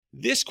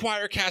This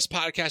Choircast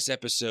podcast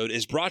episode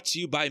is brought to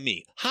you by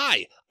me.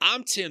 Hi,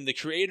 I'm Tim, the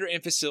creator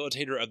and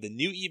facilitator of the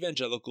New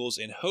Evangelicals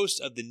and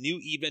host of the New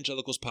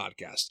Evangelicals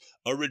podcast.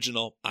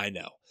 Original, I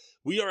know.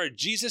 We are a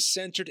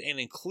Jesus-centered and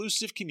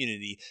inclusive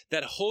community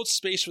that holds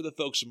space for the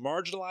folks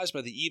marginalized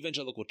by the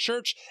evangelical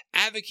church,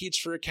 advocates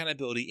for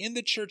accountability in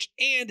the church,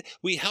 and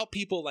we help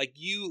people like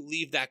you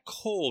leave that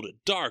cold,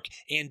 dark,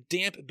 and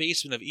damp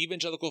basement of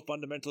evangelical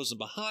fundamentalism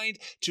behind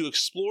to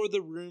explore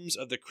the rooms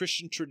of the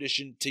Christian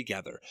tradition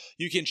together.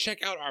 You can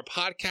check out our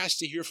podcast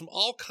to hear from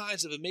all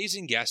kinds of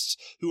amazing guests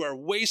who are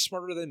way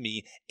smarter than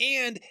me,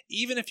 and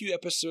even a few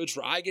episodes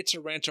where I get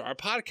to rant to our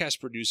podcast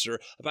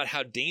producer about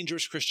how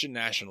dangerous Christian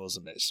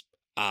nationalism is.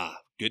 Ah,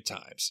 good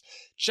times.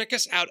 Check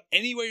us out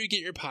anywhere you get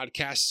your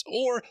podcasts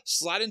or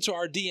slide into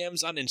our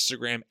DMs on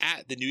Instagram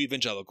at The New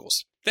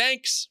Evangelicals.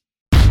 Thanks!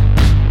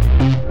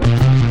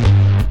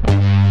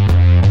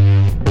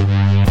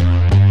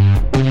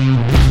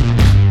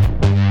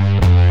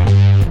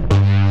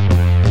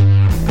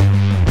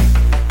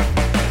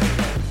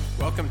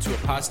 Welcome to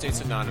Apostates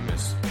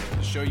Anonymous,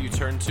 the show you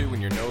turn to when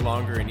you're no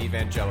longer an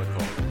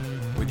evangelical.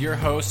 With your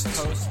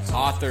hosts,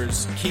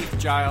 authors Keith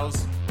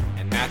Giles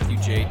and Matthew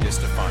J.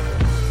 DiStefano.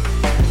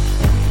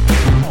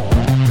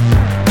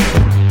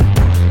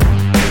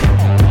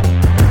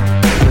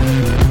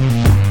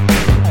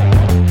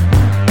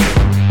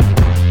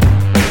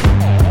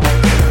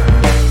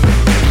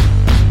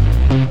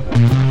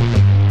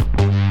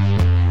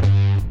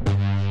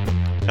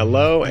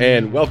 Hello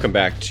and welcome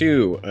back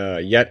to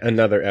yet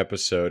another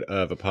episode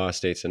of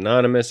Apostates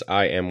Anonymous.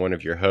 I am one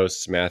of your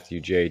hosts, Matthew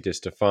J.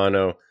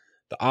 DiStefano,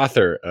 the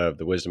author of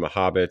The Wisdom of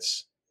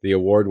Hobbits, the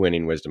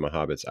award-winning Wisdom of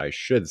Hobbits, I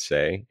should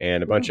say,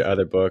 and a bunch of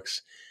other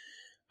books.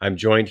 I'm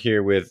joined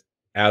here with,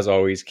 as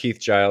always,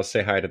 Keith Giles.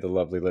 Say hi to the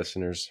lovely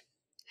listeners.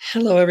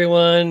 Hello,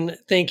 everyone.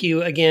 Thank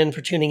you again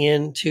for tuning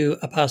in to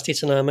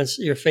Apostates Anonymous,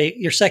 your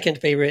second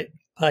favorite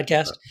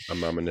podcast.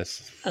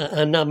 Anonymous.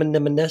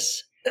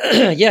 Anonymous.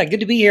 Yeah,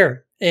 good to be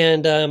here.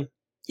 And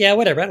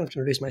whatever. I don't have to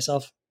introduce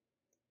myself.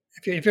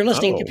 If you're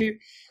listening,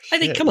 I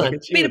think, come on,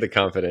 with the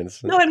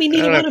confidence. No, I mean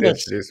neither one of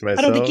us. I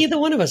don't think either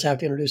one of us have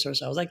to introduce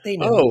ourselves. Like they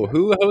know. Oh,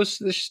 who hosts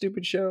this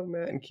stupid show?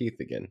 Matt and Keith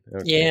again.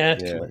 Okay. Yeah.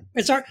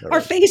 It's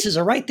our faces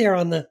are right there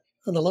on the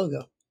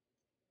logo.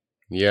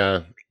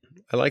 Yeah,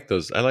 I like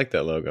those. I like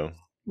that logo.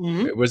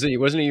 Mm-hmm.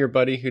 Wasn't it your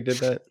buddy who did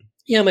that?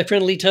 Yeah, my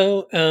friend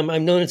Lito.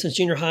 I've known him since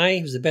junior high.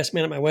 He was the best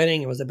man at my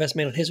wedding. I was the best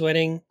man at his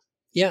wedding.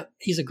 Yeah,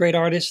 he's a great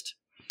artist.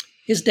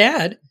 His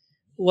dad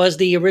was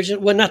the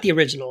original, well, not the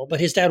original, but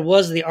his dad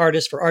was the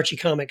artist for Archie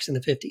Comics in the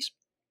 50s.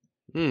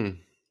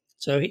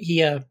 So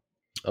he a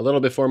little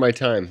before my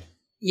time.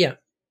 Yeah.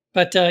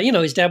 But,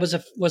 his dad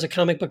was a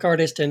comic book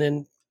artist. And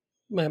then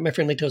my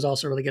friend Lito is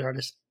also a really good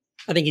artist.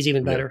 I think he's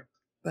even better.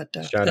 But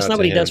that's not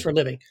what he does for a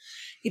living.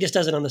 He just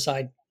does it on the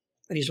side.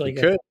 But he's really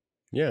good.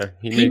 Yeah.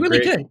 He made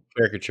great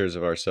caricatures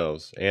of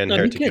ourselves and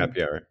Heretic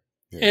Happy Hour.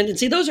 Yeah. And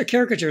see, those are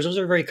caricatures. Those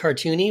are very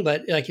cartoony,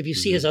 but like if you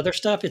see his other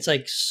stuff, it's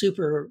like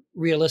super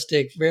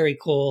realistic, very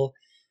cool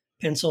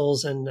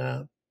pencils, and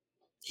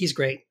he's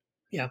great.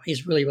 Yeah,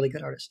 he's really, really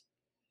good artist.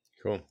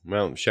 Cool.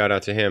 Well, shout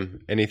out to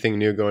him. Anything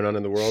new going on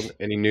in the world?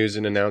 Any news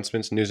and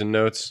announcements, news and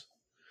notes?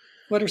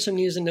 What are some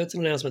news and notes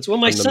and announcements? Well,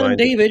 my son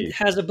David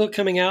has a book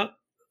coming out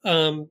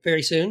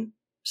very soon,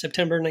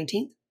 September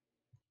 19th.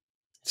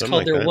 It's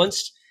called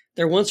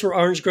There Once Were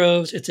Orange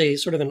Groves. It's a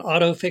sort of an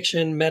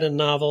auto-fiction meta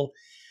novel.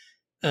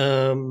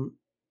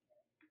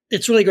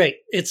 It's really great.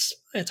 It's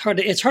hard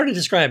to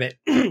describe it,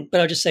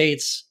 but I'll just say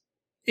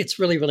it's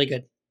really, really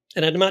good.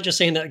 And I'm not just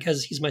saying that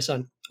because he's my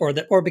son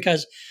or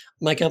because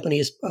my company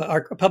is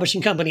our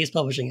publishing company is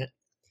publishing it.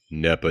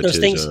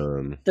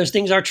 Nepotism. Those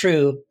things are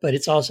true, but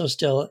it's also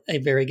still a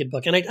very good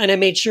book. And I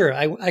made sure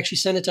I actually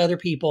sent it to other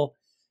people,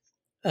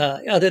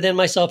 other than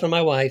myself and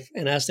my wife,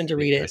 and asked them to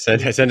read it.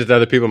 I sent it to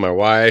other people, my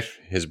wife,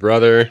 his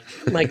brother,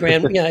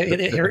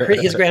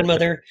 his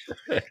grandmother.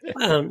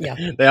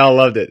 They all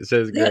loved it. So it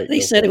was great. They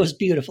said it was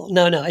beautiful.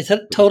 No, I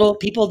said total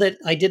people that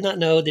I did not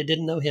know that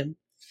didn't know him.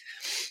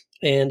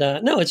 And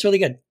no, it's really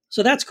good.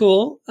 So that's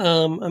cool.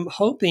 I'm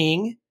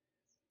hoping,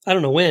 I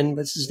don't know when,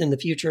 but this is in the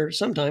future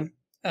sometime.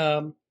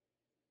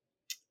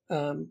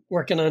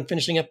 Working on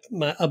finishing up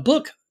a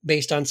book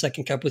based on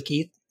Second Cup with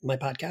Keith, my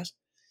podcast.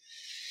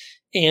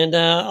 And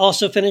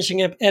also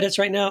finishing up edits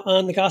right now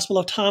on the Gospel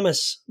of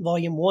Thomas,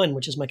 Volume 1,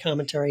 which is my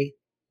commentary.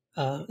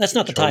 That's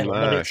not the title.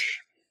 But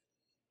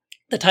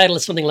the title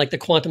is something like The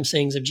Quantum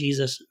Sayings of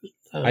Jesus.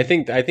 I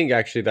think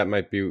actually that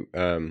might be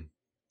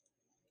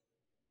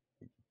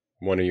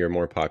one of your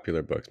more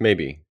popular books.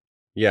 Maybe.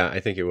 Yeah, I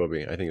think it will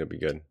be. I think it'll be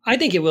good. I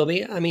think it will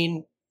be. I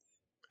mean,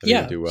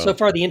 do well. So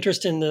far the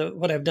interest in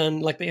what I've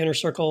done, like the Inner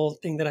Circle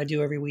thing that I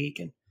do every week,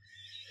 and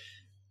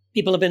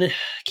people have been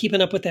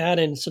keeping up with that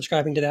and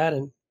subscribing to that,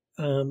 and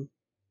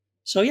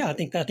I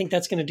think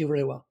that's going to do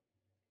really well.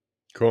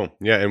 Cool.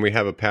 Yeah, and we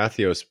have a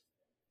Pathos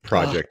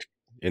project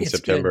in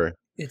September.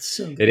 Good. It's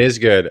so good. It is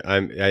good.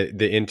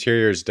 The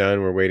interior is done.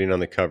 We're waiting on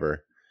the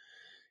cover,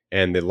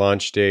 and the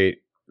launch date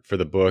for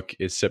the book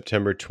is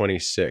September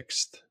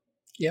 26th.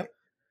 Yep.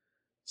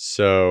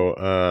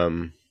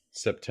 So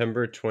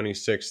September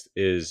 26th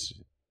is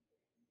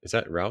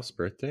that Ralph's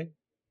birthday?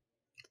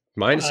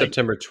 Mine's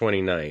September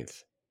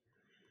 29th.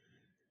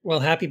 Well,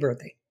 happy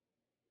birthday.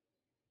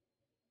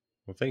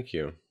 Well, thank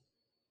you.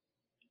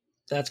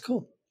 That's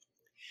cool.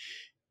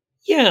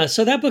 Yeah,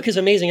 so that book is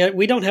amazing.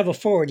 We don't have a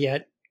forward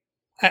yet.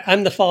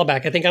 I'm the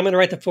fallback. I think I'm going to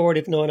write the forward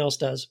if no one else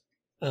does.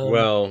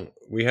 Well,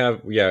 we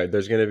have,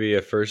 there's going to be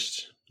a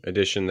first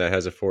edition that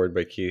has a forward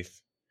by Keith.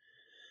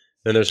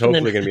 Then there's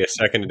hopefully going to be a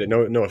second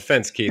edition. No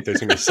offense, Keith. There's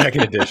going to be a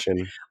second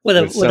edition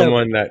with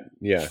someone that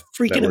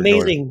freaking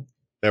amazing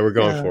that we're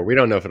going for. We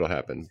don't know if it'll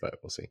happen, but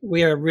we'll see.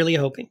 We are really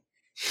hoping.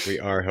 We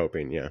are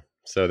hoping, yeah.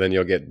 So then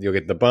you'll get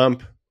the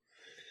bump,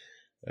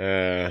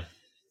 and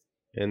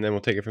then we'll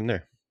take it from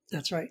there.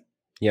 That's right.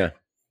 Yeah.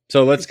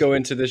 So let's go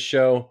into this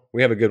show.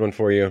 We have a good one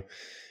for you.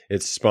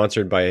 It's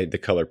sponsored by the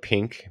color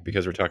pink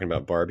because we're talking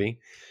about Barbie.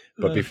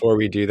 But before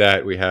we do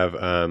that, we have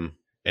an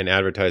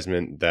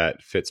advertisement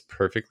that fits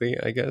perfectly,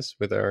 I guess,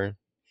 with our... A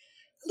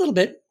little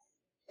bit.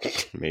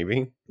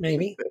 Maybe.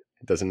 It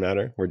doesn't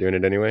matter. We're doing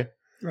it anyway.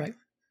 Right.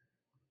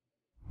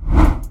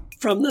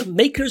 From the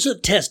makers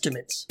of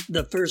Testaments,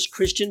 the first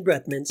Christian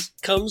breath mints,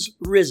 comes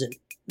Risen,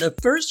 the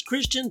first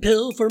Christian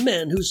pill for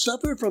men who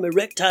suffer from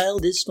erectile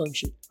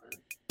dysfunction.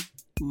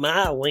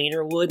 My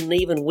wiener wouldn't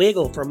even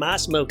wiggle for my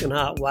smoking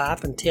hot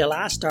wife until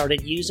I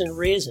started using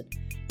Risen.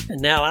 And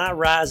now I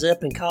rise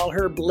up and call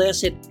her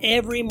blessed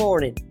every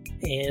morning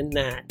and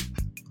night.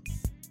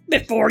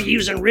 Before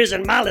using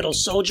Risen, my little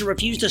soldier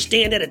refused to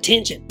stand at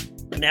attention.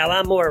 Now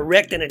I'm more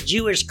erect than a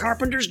Jewish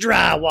carpenter's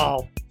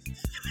drywall.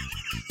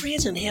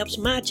 Risen helps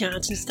my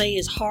Johnson stay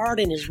as hard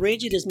and as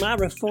rigid as my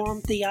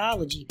Reformed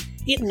theology.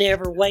 It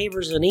never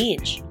wavers an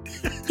inch.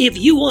 If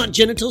you want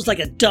genitals like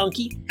a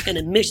donkey and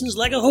emissions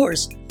like a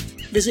horse,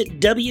 visit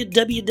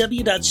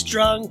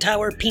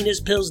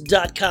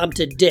www.strongtowerpenispills.com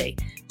today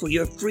for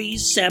your free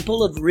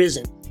sample of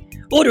Risen.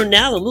 Order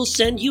now and we'll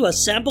send you a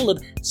sample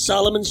of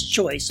Solomon's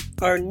Choice,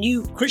 our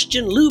new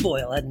Christian lube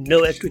oil at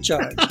no extra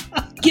charge.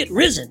 Get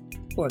Risen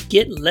or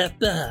get left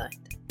behind.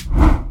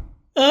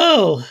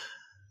 Oh,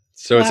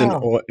 so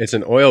it's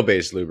an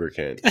oil-based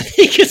lubricant. I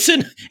think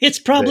it's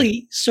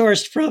probably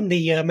sourced from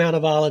the amount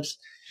of olives.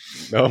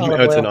 Oh,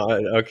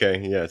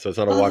 okay, yeah. So it's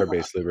not a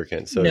water-based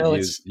lubricant. So no,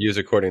 use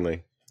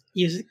accordingly.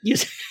 Use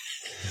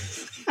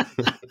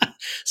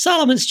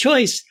Solomon's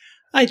Choice.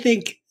 I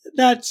think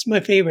that's my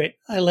favorite.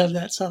 I love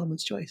that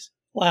Solomon's Choice.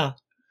 Wow.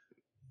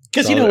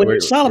 Because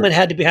Solomon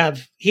had to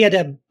have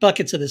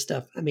buckets of this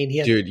stuff. I mean, he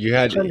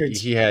had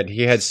hundreds. He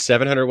had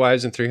 700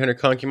 wives and 300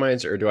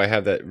 concubines, or do I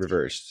have that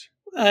reversed?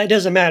 It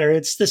doesn't matter.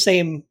 It's the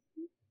same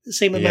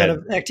amount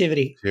of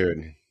activity.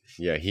 Dude,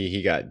 yeah,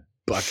 he got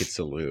buckets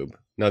of lube.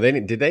 No,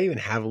 did they even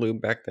have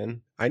lube back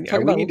then? We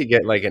need to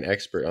get like an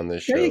expert on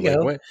this show. There you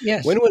go.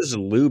 When was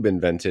lube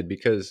invented?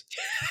 Because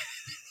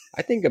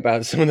I think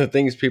about some of the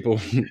things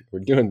people were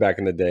doing back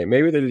in the day.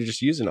 Maybe they're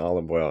just using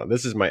olive oil.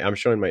 I'm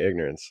showing my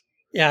ignorance.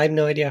 Yeah, I have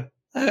no idea.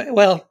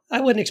 Well,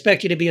 I wouldn't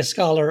expect you to be a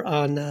scholar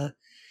on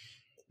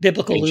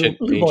biblical lube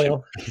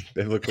oil.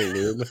 Biblical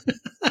lube.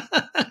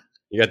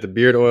 You got the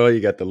beard oil, you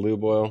got the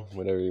lube oil,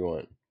 whatever you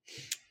want.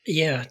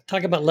 Yeah,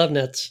 talk about love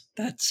nuts.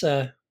 That's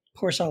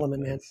poor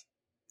Solomon, man. It's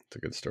a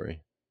good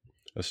story.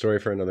 A story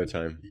for another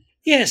time.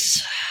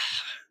 Yes.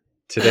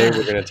 Today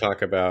we're going to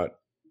talk about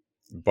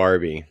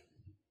Barbie.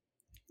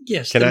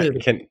 Yes,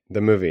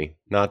 the movie,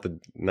 not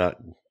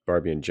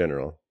Barbie in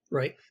general.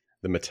 Right.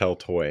 The Mattel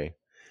toy.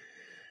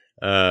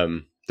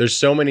 There's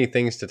so many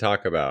things to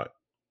talk about.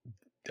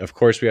 Of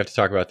course, we have to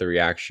talk about the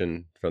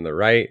reaction from the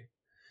right.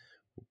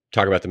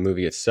 Talk about the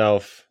movie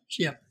itself.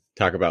 Yeah.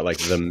 Talk about like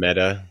the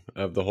meta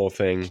of the whole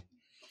thing.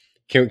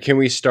 Can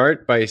we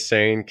start by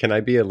saying, can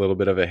I be a little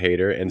bit of a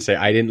hater and say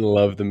I didn't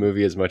love the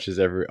movie as much as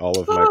all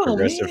of my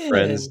progressive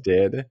friends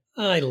did?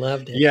 I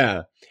loved it.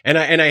 Yeah. And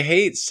I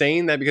hate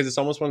saying that because it's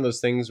almost one of those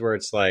things where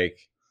it's like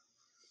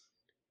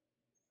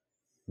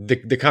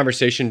the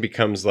conversation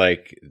becomes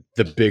like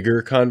the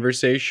bigger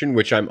conversation,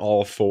 which I'm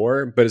all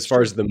for. But as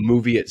far as the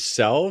movie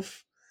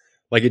itself,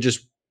 like it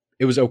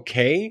was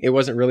okay. It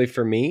wasn't really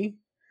for me.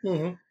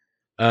 Mm-hmm.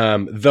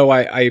 Though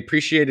I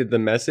appreciated the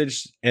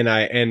message, and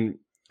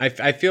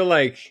I feel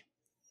like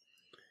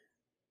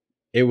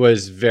it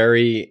was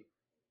very,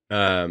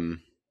 I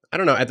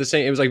don't know,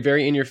 it was like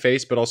very in your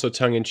face, but also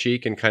tongue in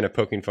cheek and kind of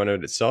poking fun at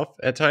it itself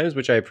at times,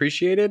 which I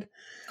appreciated.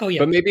 Oh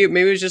yeah. But maybe it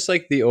was just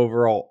like the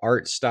overall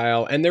art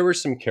style. And there were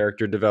some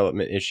character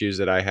development issues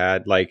that I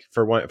had, like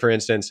for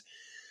instance,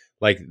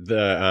 like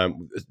the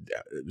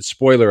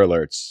spoiler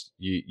alerts.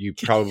 You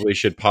probably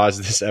should pause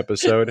this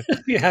episode.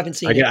 If you haven't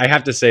seen it. I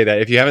have to say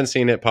that if you haven't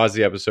seen it, pause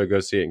the episode, go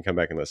see it, and come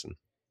back and listen.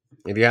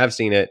 If you have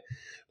seen it,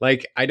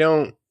 like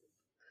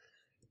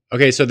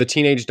okay, so the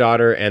teenage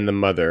daughter and the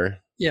mother,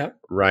 yeah,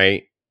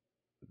 right?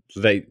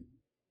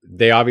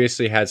 They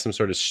obviously had some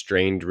sort of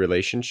strained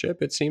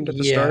relationship. It seemed at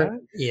the start.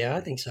 Yeah, I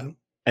think so.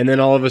 And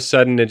then all of a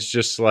sudden, it's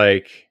just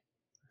like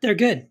they're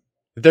good.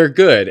 they're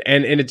good,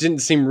 and it didn't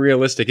seem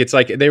realistic. It's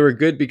like they were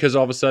good because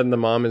all of a sudden the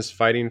mom is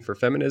fighting for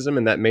feminism,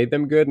 and that made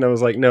them good. And I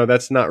was like, no,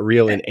 that's not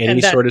real in any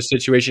And that, sort of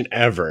situation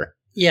ever.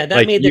 yeah, that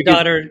Like, made the you could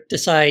daughter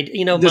decide,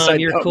 Mom,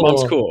 decide, you're oh, cool.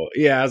 mom's cool.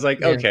 Yeah, I was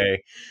like, Yeah.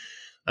 okay.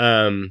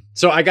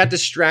 So I got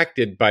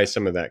distracted by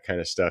some of that kind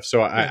of stuff.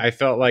 So I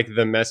felt like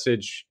the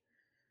message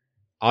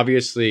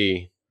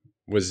obviously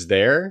was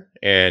there,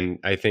 and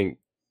I think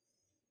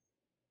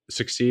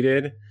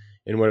succeeded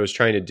in what it was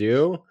trying to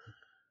do,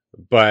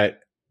 but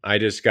I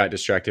just got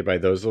distracted by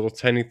those little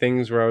tiny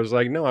things where I was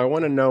like, no, I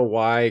want to know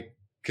why.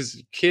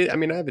 Because I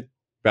have a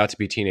about to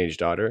be teenage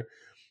daughter.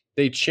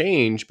 They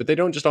change, but they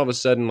don't just all of a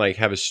sudden like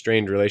have a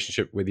strained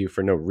relationship with you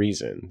for no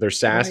reason. They're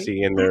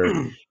sassy and they're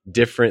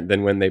different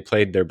than when they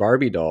played their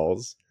Barbie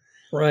dolls.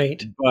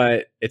 Right.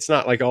 But it's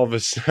not like all of a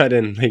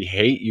sudden they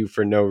hate you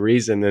for no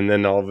reason. And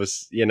then all of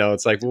us,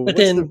 it's like, well, But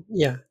then,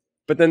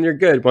 but then you're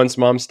good. Once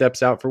mom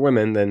steps out for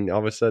women, then all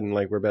of a sudden,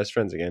 like, we're best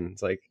friends again.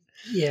 It's like,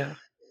 yeah.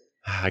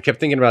 I kept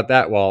thinking about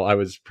that while I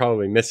was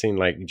probably missing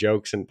like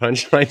jokes and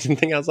punchlines and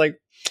things. I was like,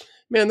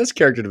 man, this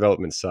character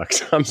development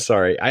sucks. I'm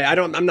sorry.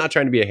 I'm not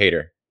trying to be a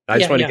hater. I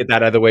just want to get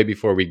that out of the way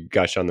before we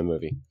gush on the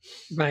movie.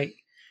 Right.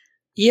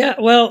 Yeah.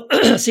 Well,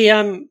 see,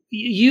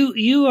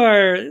 you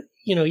are,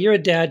 you're a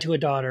dad to a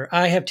daughter.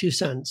 I have two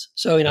sons.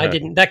 So, I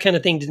didn't, that kind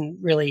of thing didn't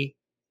really,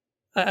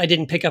 I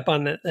didn't pick up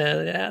on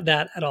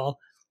that at all.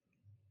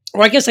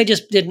 Or I guess I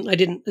just didn't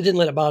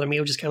let it bother me.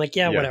 It was just kind of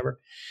like, whatever.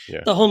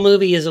 Yeah. The whole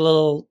movie is a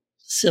little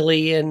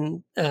silly.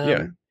 And,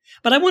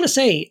 but I want to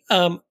say,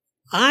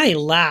 I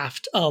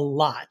laughed a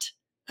lot.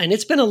 And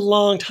it's been a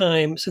long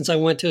time since I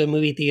went to a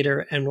movie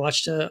theater and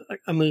watched a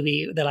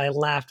movie that I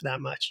laughed that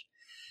much.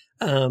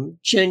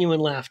 Genuine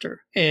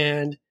laughter.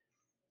 And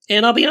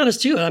I'll be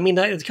honest too. I mean,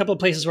 there's a couple of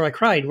places where I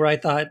cried, where I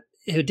thought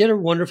it did a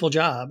wonderful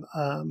job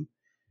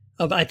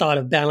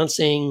of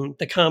balancing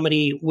the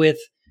comedy with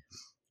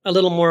a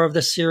little more of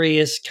the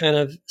serious kind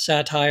of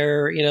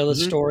satire, the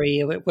story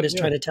of what it's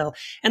trying to tell.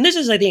 And this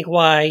is, I think,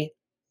 why.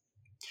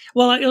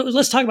 Well,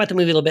 let's talk about the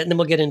movie a little bit, and then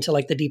we'll get into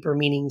like the deeper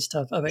meaning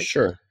stuff of it.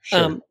 Sure.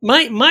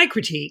 My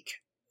critique,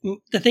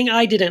 the thing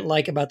I didn't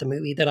like about the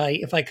movie that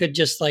if I could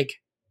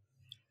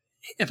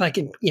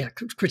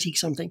critique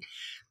something,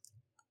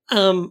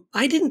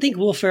 I didn't think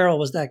Will Ferrell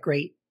was that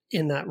great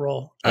in that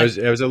role. I was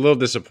a little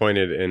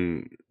disappointed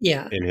in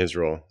his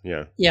role.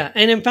 Yeah. Yeah.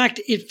 And in fact,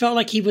 it felt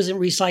like he was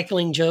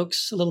recycling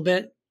jokes a little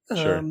bit.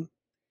 Sure.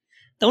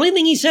 The only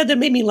thing he said that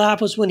made me laugh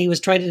was when he was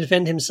trying to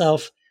defend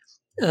himself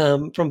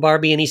from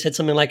Barbie, and he said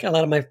something like, a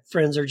lot of my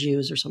friends are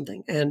Jews or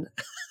something. And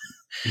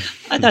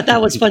I thought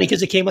that was funny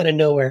because it came out of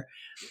nowhere.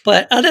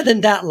 But other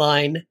than that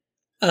line,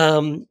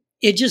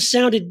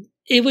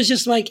 it was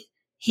just like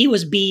he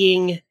was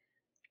being,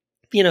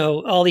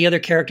 all the other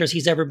characters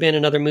he's ever been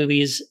in other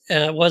movies.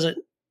 It wasn't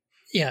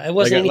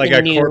anything like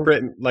a new.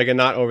 Corporate, like a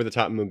not over the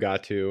top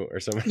Mugatu or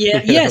something.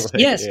 Yeah. Yes.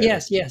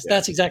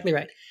 That's exactly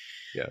right.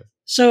 Yeah.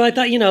 So I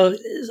thought,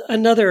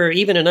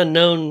 even an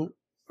unknown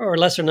or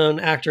lesser known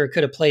actor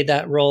could have played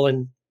that role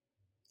and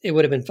it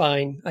would have been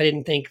fine. I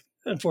didn't think,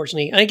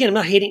 unfortunately. Again, I'm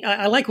not hating.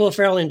 I like Will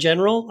Ferrell in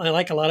general. I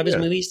like a lot of his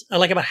movies. I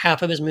like about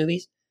half of his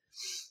movies.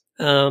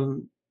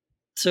 So,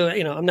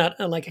 I'm not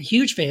like a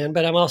huge fan,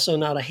 but I'm also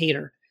not a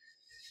hater.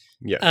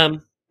 Yeah.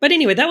 But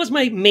anyway, that was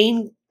my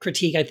main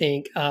critique, I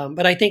think.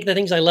 But I think the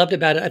things I loved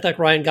about it, I thought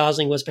Ryan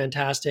Gosling was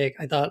fantastic.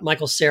 I thought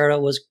Michael Cera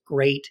was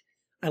great.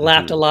 I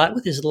laughed a lot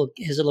with his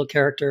little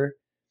character.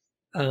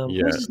 What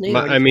was his name?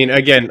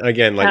 Again, like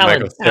Alan,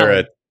 Michael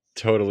Cera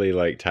totally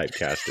like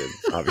typecasted,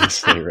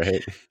 obviously,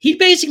 right? He's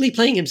basically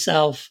playing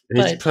himself.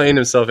 He's playing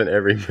himself in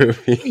every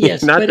movie.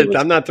 Yes,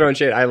 I'm not throwing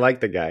shade. I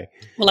like the guy.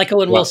 Well, like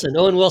Owen Wilson.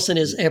 Owen Wilson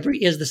is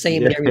the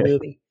same in every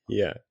movie.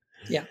 Yeah.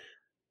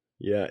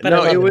 But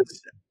no, it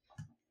was.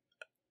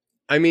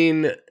 I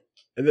mean,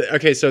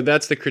 okay, so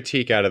that's the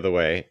critique out of the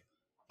way.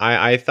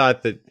 I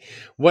thought that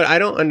what I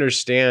don't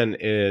understand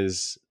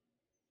is,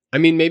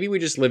 maybe we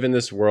just live in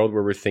this world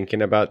where we're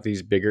thinking about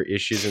these bigger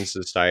issues in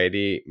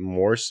society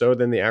more so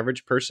than the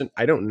average person.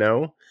 I don't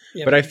know.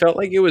 Yeah, but I felt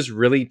like it was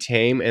really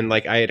tame and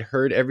like I had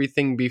heard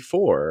everything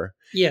before.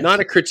 Yes. Not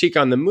a critique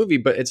on the movie,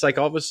 but it's like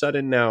all of a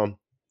sudden now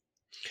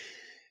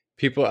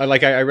people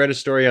like I read a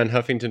story on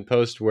Huffington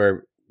Post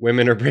where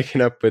women are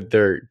breaking up with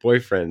their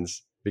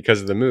boyfriends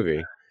because of the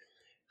movie.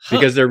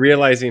 Because they're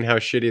realizing how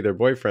shitty their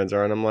boyfriends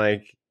are. And I'm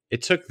like,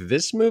 it took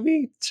this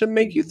movie to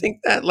make you think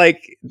that?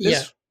 Like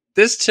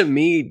this to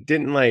me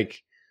didn't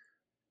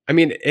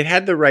it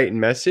had the right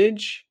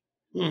message,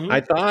 I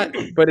thought,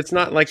 but it's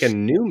not like a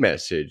new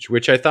message,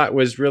 which I thought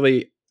was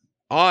really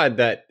odd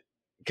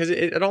because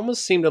it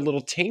almost seemed a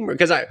little tamer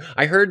because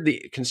I heard the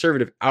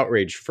conservative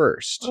outrage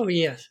first. Oh,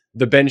 yes.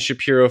 The Ben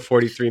Shapiro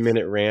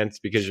 43-minute rant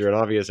because you're an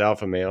obvious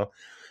alpha male.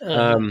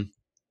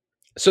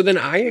 So then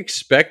I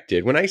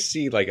expected when I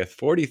see like a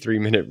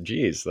 43-minute,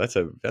 geez, that's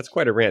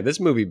quite a rant. This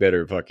movie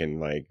better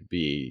fucking like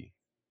be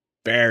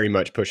very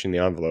much pushing the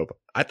envelope.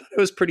 I thought it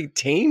was pretty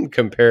tame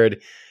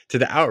compared to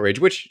the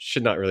outrage, which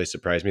should not really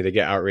surprise me. They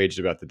get outraged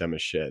about the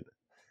dumbest shit.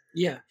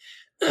 Yeah.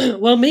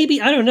 Well,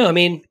 maybe, I don't know.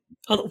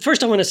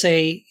 First I want to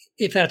say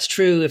if that's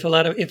true, if a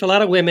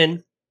lot of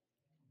women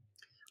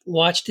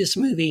watched this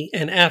movie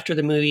and after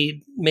the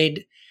movie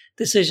made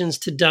decisions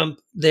to dump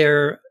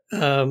their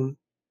Shitty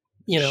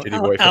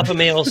alpha boyfriend.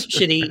 male's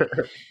shitty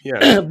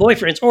Yeah,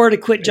 boyfriends, or to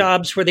quit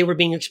jobs where they were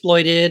being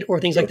exploited or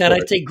things like that,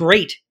 I'd say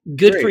great,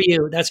 good for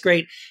you, that's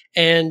great.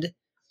 And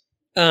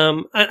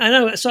I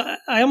know, so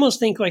I almost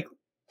think like,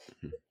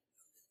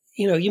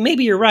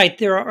 maybe you're right,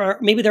 there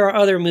are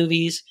other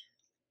movies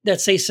that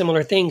say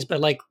similar things,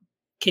 but like,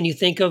 can you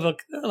think of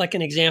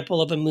an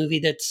example of a movie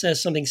that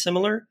says something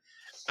similar?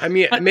 I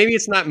mean, maybe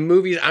it's not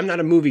movies. I'm not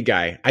a movie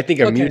guy. I think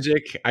of Okay.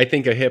 music. I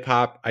think of hip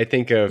hop. I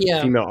think of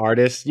female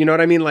artists. You know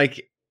what I mean?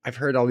 Like, I've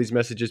heard all these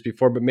messages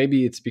before, but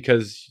maybe it's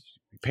because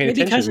paying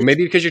attention.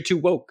 Maybe because you're too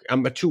woke.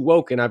 I'm too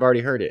woke and I've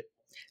already heard it.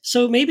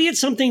 So maybe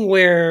it's something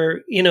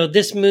where,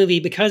 this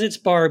movie, because it's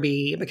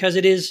Barbie, because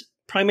it is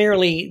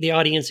primarily the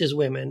audience is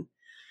women.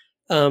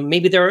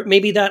 Maybe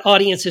that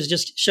audience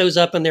just shows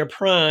up and they're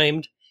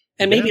primed.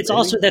 And maybe it's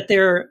also that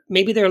they're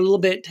a little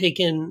bit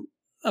taken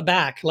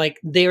aback. Like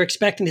they're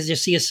expecting to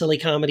just see a silly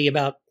comedy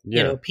about,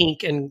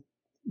 pink and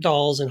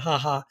dolls and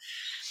haha.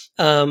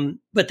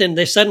 But then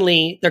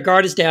their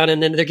guard is down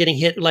and then they're getting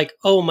hit like,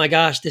 oh my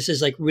gosh, this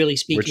is like really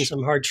speaking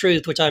some hard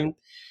truth, which I've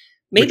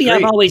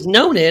always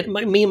known it.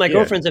 Me and my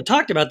girlfriends have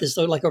talked about this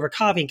though, like over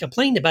coffee and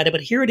complained about it.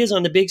 But here it is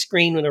on the big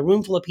screen in a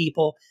room full of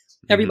people.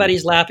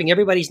 Everybody's laughing.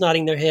 Everybody's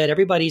nodding their head.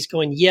 Everybody's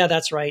going, yeah,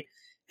 that's right.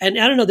 And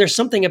I don't know, there's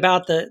something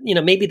about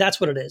maybe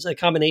that's what it is, a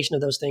combination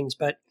of those things,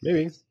 but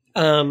maybe.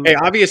 Hey,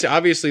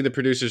 obviously the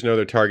producers know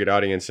their target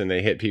audience and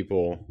they hit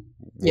people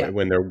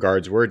when their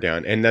guards were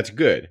down, and that's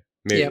good.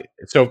 Maybe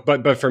so,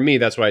 but for me,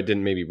 that's why it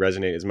didn't maybe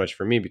resonate as much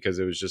for me, because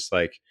it was just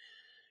like,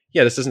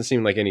 this doesn't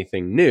seem like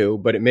anything new,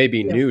 but it may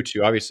be new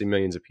to obviously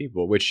millions of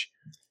people, which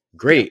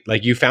great.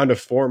 Like you found a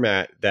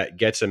format that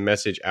gets a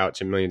message out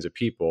to millions of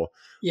people,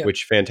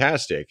 which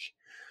fantastic.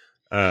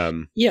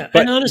 And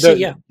honestly,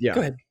 go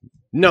ahead.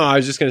 No, I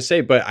was just going to say,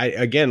 but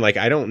I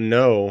don't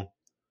know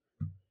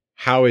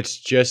how it's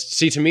just,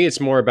 to me, it's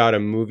more about a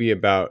movie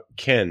about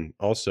Ken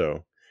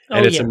also.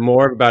 And it's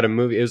more about a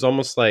movie. It was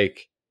almost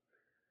like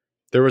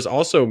there was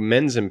also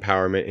men's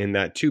empowerment in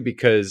that too,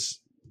 because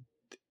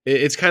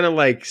it's kind of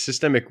like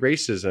systemic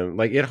racism.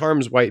 Like it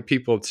harms white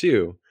people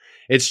too.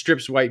 It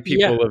strips white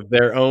people of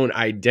their own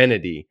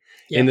identity.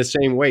 In the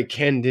same way,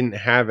 Ken didn't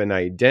have an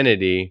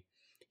identity.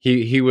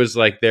 He was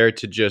like there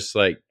to just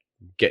like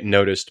get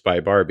noticed by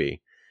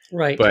Barbie.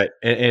 Right. But,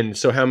 and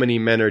so how many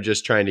men are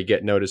just trying to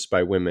get noticed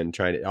by women,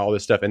 trying to all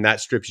this stuff. And that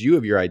strips you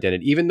of your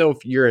identity. Even though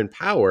if you're in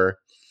power,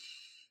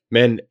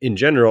 men in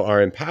general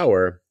are in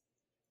power,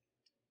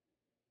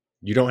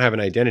 you don't have an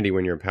identity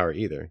when you're in power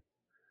either.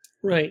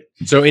 Right.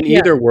 So in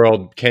either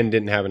world, Ken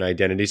didn't have an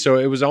identity. So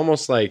it was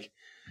almost like,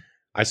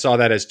 I saw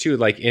that as too,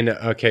 like in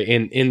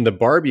the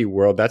Barbie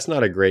world, that's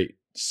not a great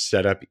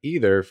setup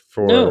either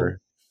for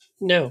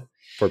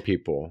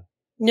people.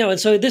 No, and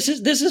so this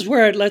is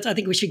where I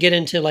think we should get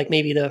into like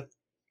maybe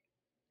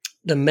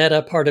the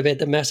meta part of it,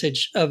 the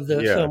message of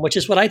the film, which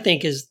is what I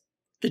think is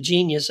the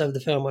genius of the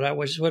film,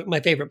 which is what my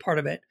favorite part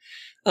of it.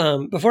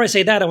 Before I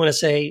say that, I want to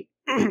say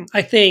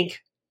I think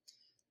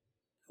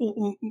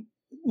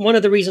one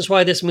of the reasons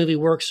why this movie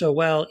works so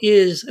well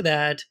is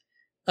that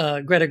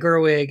Greta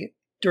Gerwig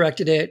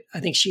directed it. I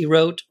think she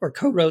wrote or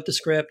co-wrote the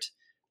script,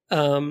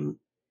 and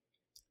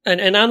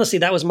honestly,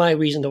 that was my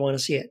reason to want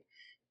to see it.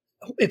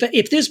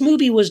 If this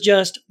movie was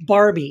just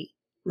Barbie,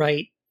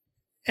 right,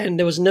 and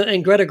there was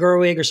and Greta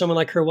Gerwig or someone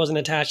like her wasn't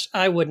attached,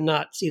 I would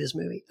not see this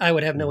movie. I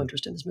would have no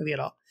interest in this movie at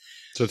all.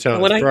 So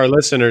tell us, for our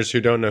listeners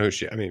who don't know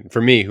who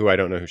for me, who I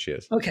don't know who she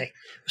is. Okay.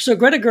 So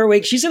Greta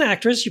Gerwig, she's an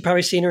actress. You've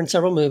probably seen her in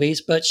several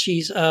movies, but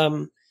she's, I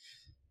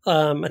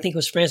think it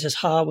was Frances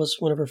Ha was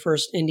one of her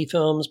first indie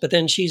films, but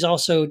then she's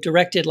also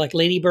directed like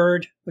Lady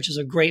Bird, which is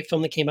a great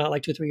film that came out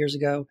like 2 or 3 years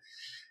ago.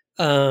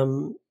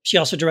 She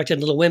also directed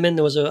Little Women.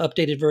 There was an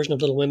updated version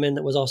of Little Women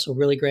that was also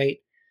really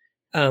great.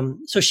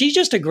 So she's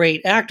just a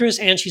great actress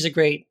and she's a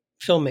great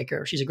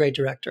filmmaker. She's a great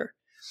director.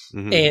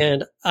 Mm-hmm.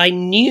 And I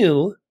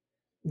knew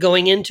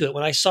going into it,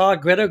 when I saw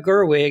Greta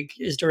Gerwig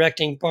is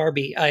directing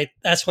Barbie,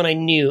 that's when I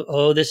knew,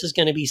 this is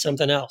going to be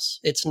something else.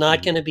 It's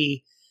not going to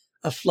be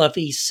a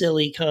fluffy,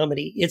 silly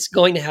comedy. It's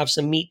going to have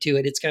some meat to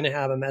it. It's going to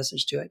have a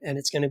message to it, and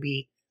it's going to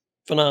be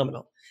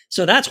phenomenal.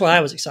 So that's why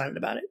I was excited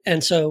about it.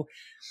 And so,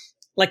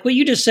 like what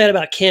you just said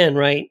about Ken,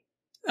 right?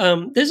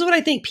 This is what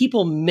I think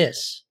people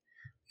miss,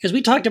 because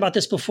we talked about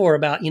this before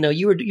about,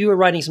 you were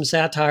writing some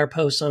satire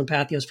posts on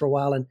Pathos for a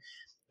while, and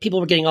people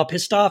were getting all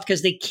pissed off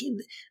because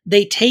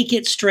they take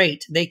it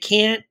straight. They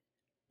can't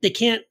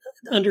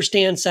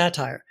understand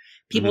satire.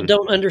 People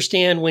don't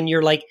understand when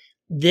you're like,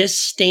 this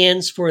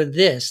stands for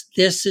this.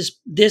 This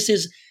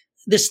is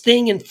this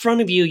thing in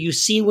front of you. You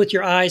see with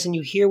your eyes and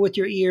you hear with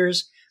your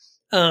ears.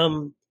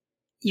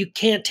 You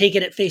can't take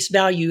it at face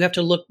value. You have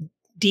to look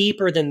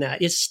deeper than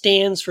that. It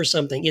stands for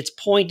something. It's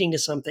pointing to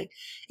something.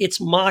 It's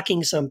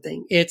mocking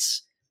something.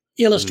 It's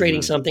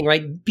illustrating something,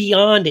 right?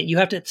 Beyond it. You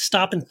have to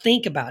stop and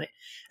think about it.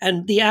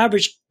 And the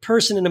average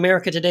person in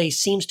America today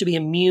seems to be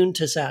immune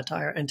to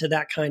satire and to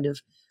that kind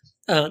of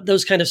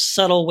those kind of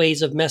subtle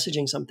ways of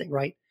messaging something,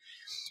 right?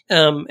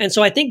 And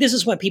so I think this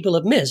is what people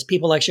have missed.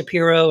 People like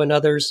Shapiro and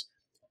others.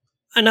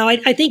 And now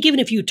I think even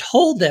if you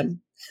told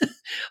them,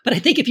 but I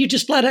think if you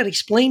just flat out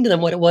explained to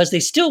them what it was, they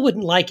still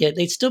wouldn't like it.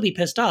 They'd still be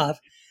pissed off.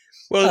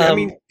 Well, I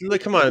mean,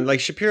 like, come on, like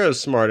Shapiro's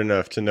smart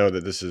enough to know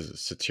that this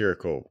is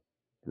satirical,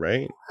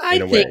 right? I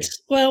think,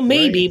 well,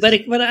 maybe,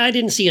 right? but I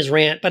didn't see his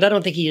rant, but I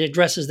don't think he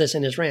addresses this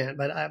in his rant,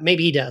 but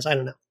maybe he does. I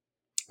don't know.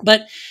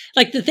 But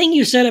like the thing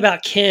you said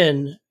about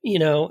Ken,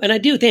 and I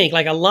do think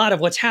like a lot of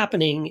what's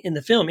happening in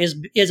the film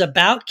is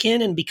about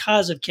Ken and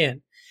because of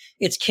Ken.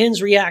 It's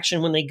Ken's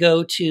reaction when they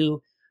go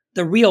to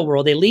the real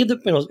world. They leave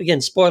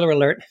again, spoiler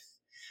alert,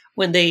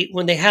 when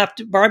they have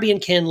to, Barbie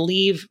and Ken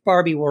leave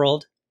Barbie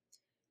world,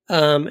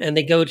 and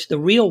they go to the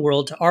real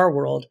world, to our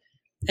world.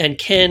 And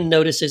Ken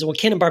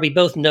and Barbie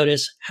both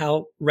notice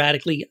how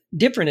radically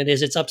different it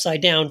is. It's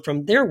upside down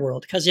from their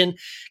world. Because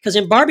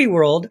in Barbie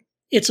world,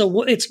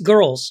 it's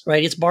girls,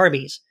 right? It's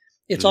Barbies.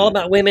 It's all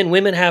about women.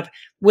 Women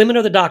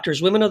are the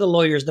doctors. Women are the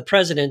lawyers, the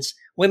presidents.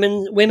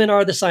 Women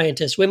are the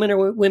scientists. Women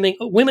are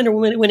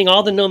winning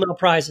all the Nobel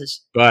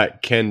prizes.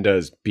 But Ken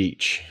does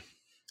beach.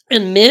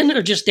 And men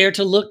are just there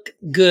to look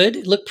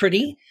good, look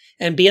pretty,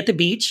 and be at the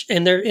beach,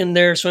 and they're in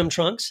their swim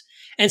trunks.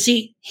 And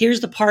see,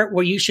 here's the part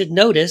where you should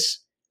notice,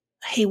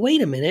 hey,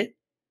 wait a minute.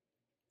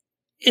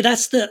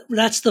 That's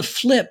the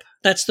flip.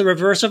 That's the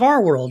reverse of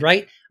our world,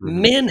 right?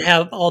 Mm-hmm. Men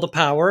have all the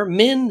power.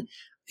 Men,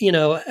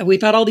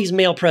 we've had all these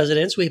male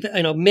presidents.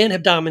 Men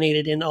have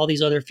dominated in all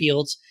these other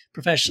fields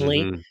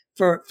professionally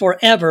for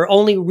forever.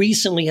 Only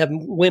recently have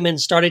women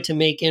started to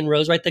make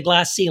inroads, right? The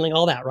glass ceiling,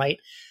 all that, right?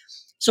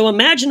 So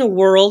imagine a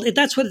world,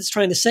 that's what it's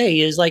trying to say,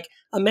 is like,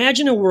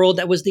 imagine a world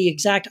that was the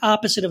exact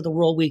opposite of the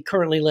world we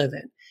currently live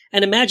in.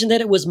 And imagine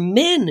that it was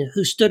men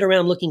who stood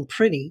around looking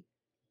pretty,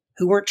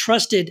 who weren't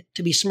trusted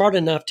to be smart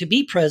enough to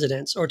be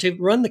presidents or to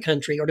run the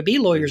country or to be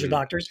lawyers or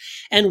doctors.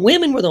 And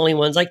women were the only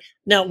ones. Like,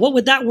 now what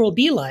would that world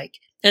be like?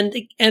 And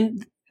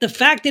the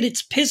fact that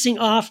it's pissing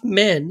off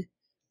men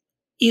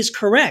is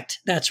correct.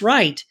 That's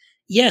right.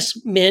 Yes,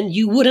 men,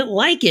 you wouldn't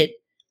like it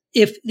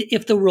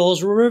if the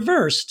roles were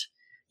reversed.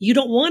 You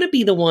don't want to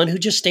be the one who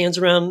just stands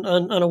around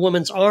on a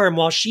woman's arm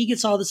while she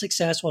gets all the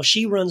success, while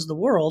she runs the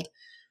world.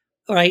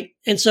 All right.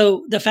 And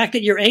so the fact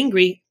that you're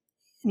angry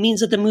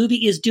means that the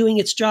movie is doing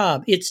its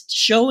job. It's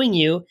showing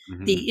you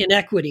the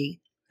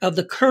inequity of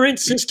the current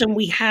system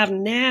we have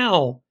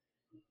now.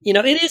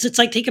 It is. It's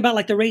like, think about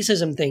like the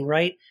racism thing,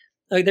 right?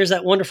 Like there's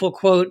that wonderful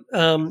quote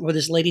where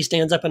this lady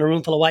stands up in a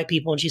room full of white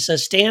people and she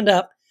says, stand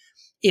up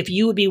if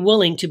you would be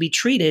willing to be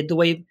treated the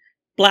way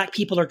Black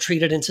people are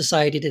treated in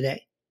society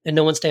today. And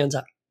no one stands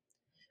up.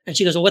 And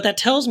she goes, well, what that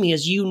tells me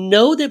is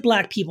that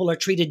Black people are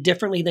treated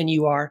differently than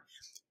you are,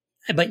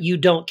 but you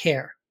don't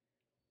care.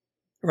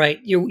 Right.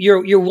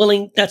 You're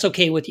willing. That's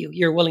okay with you.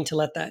 You're willing to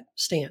let that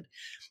stand.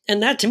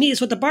 And that to me is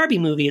what the Barbie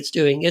movie it's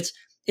doing.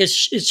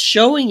 It's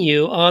showing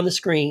you on the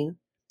screen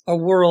a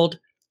world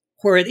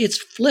where it's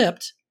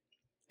flipped.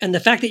 And the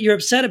fact that you're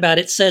upset about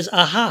it says,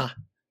 aha,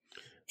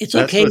 it's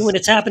okay when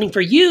it's happening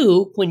for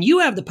you, when you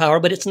have the power,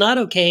 but it's not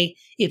okay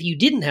if you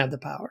didn't have the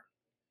power.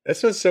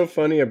 That's what's so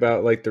funny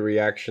about like the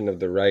reaction of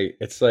the right.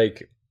 It's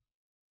like,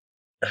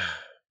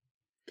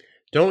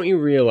 don't you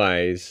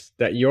realize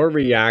that your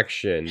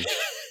reaction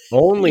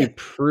only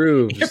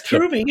proves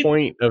the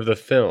point of the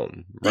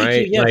film,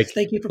 right?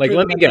 Thank you for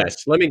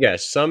let me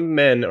guess. Some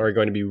men are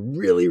going to be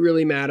really,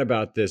 really mad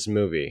about this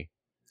movie.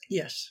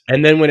 Yes.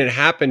 And then when it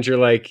happens, you're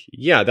like,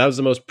 yeah, that was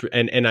the most,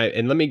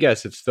 and let me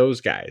guess, it's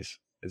those guys.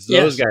 It's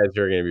those guys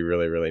who are going to be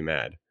really, really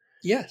mad.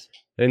 Yes.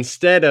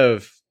 Instead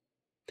of,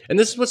 and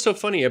this is what's so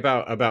funny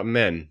about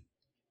men,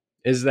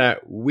 is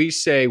that we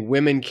say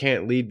women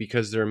can't lead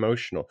because they're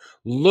emotional.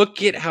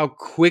 Look at how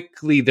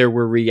quickly there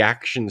were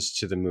reactions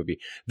to the movie.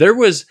 There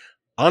was,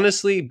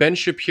 honestly, Ben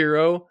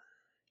Shapiro,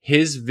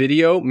 his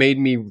video made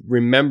me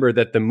remember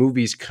that the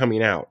movie's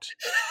coming out.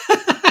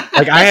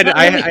 Like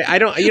I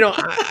don't,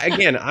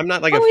 again, I'm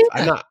not like,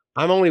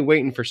 I'm only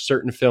waiting for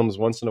certain films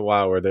once in a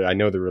while where I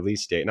know the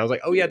release date. And I was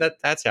like, oh yeah,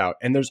 that's out.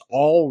 And there's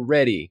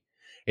already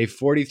a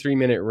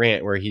 43-minute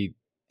rant where he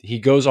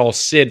goes all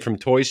Sid from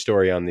Toy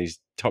Story on these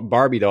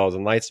Barbie dolls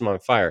and lights them on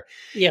fire.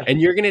 Yeah.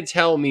 And you're going to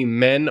tell me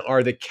men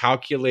are the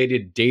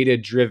calculated,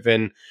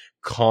 data-driven,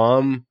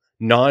 calm,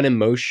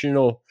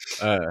 non-emotional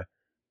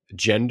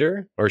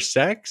gender or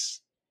sex?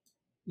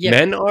 Yeah.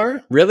 Men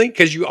are? Really?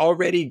 Because you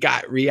already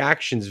got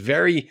reactions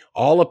very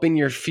all up in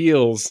your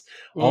feels,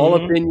 all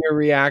up in your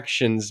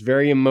reactions,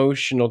 very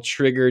emotional,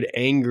 triggered,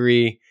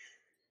 angry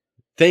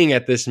thing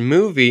at this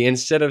movie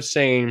instead of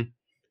saying,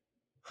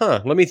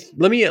 let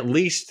me at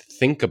least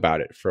think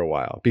about it for a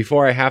while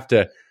before I have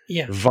to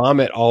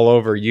vomit all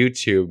over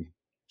YouTube.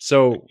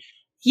 So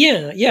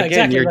again,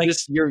 exactly.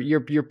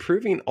 You're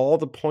proving all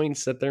the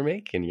points that they're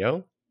making,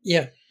 yo.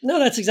 Yeah, no,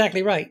 that's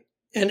exactly right.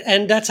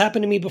 And that's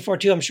happened to me before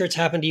too. I'm sure it's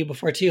happened to you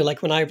before too.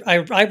 Like when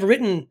I've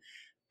written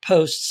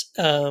posts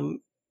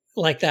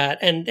like that,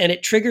 and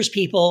it triggers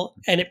people,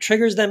 and it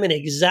triggers them in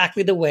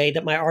exactly the way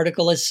that my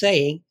article is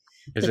saying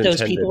that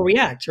those people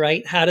react.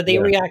 Right? How do they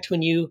react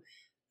when you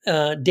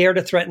dare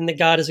to threaten that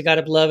God is a God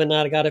of love and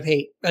not a God of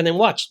hate. And then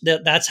watch,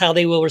 that's how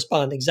they will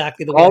respond,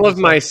 exactly the way all of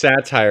my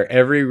satire,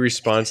 every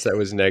response that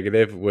was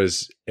negative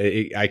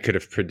I could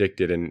have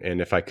predicted,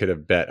 and if I could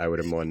have bet, I would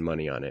have won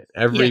money on it.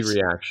 Every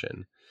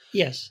reaction.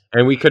 Yes.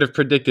 And we could have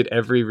predicted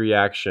every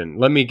reaction.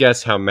 Let me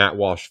guess how Matt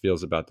Walsh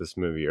feels about this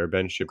movie, or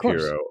Ben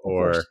Shapiro,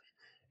 or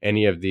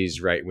any of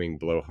these right-wing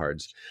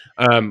blowhards.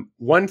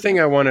 One thing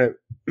I want to,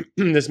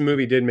 this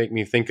movie did make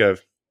me think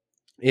of,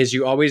 is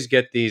you always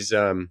get these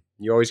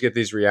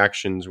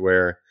reactions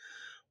where,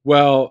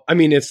 well, I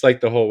mean, it's like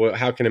the whole, well,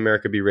 how can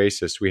America be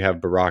racist? We have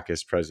Barack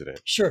as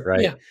president. Sure.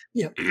 Right.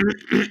 Yeah.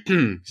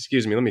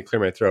 Excuse me. Let me clear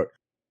my throat.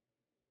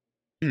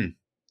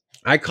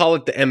 I call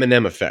it the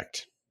Eminem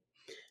effect.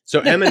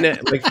 So Eminem,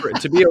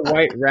 to be a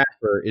white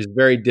rapper is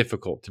very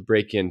difficult to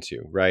break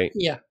into, right?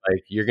 Yeah.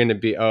 Like you're going to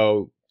be,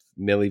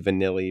 Milli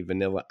Vanilli,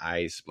 Vanilla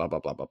Ice, blah, blah,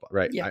 blah, blah, blah,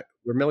 right? Yeah.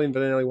 We're Milli and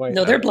Vanilli white?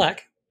 No, they're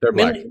black. They're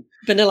black.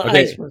 Vanilla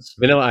Ice was.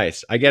 Vanilla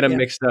Ice. I get them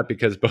mixed up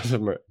because both of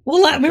them are.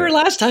 Well, remember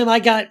last time I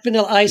got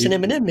Vanilla Ice and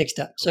Eminem mixed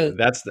up. So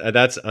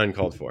that's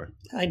uncalled for.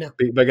 I know.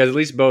 Because at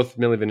least both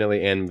Milli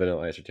Vanilli and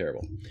Vanilla Ice are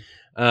terrible.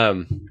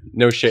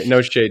 No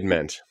shade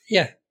meant.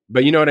 Yeah.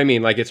 But you know what I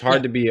mean? Like it's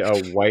hard to be a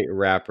white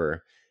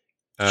rapper.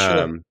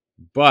 Sure.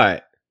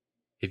 But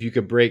if you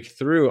could break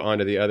through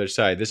onto the other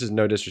side, this is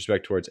no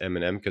disrespect towards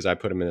Eminem because I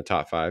put him in the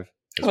top 5.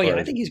 Oh yeah,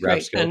 I think he's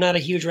great. I'm not a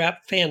huge rap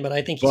fan, but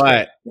I think he's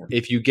great. But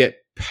if you get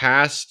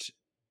past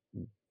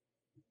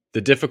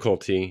the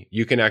difficulty,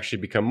 you can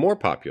actually become more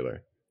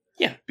popular.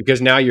 Yeah.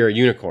 Because now you're a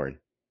unicorn.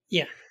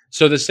 Yeah.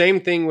 So the same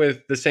thing with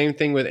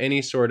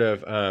any sort of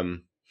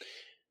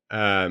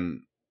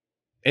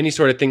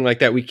thing like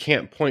that. We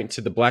can't point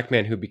to the black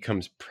man who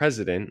becomes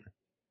president.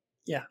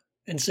 Yeah.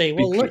 And say,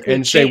 well, look,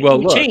 we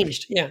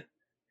changed. Yeah.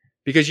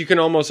 Because you can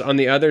almost, on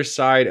the other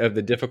side of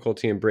the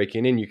difficulty in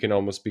breaking in, you can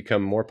almost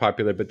become more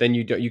popular, but then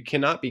you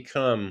cannot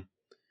become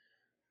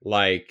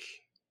like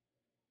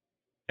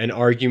an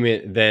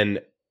argument then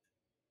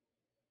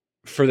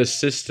for the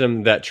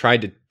system that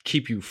tried to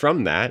keep you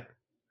from that.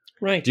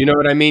 Right. Do you know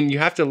what I mean? You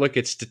have to look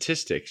at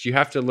statistics. You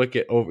have to look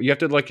at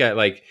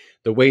like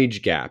the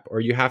wage gap, or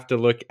you have to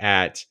look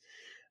at,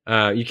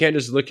 you can't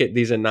just look at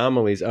these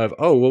anomalies of,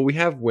 oh, well, we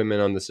have women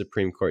on the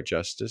Supreme Court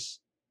justice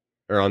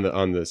or on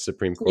the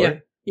Supreme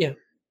Court. Yeah.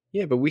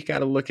 Yeah, but we got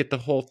to look at the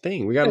whole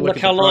thing. We got to look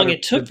at how long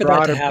it took for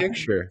that to happen.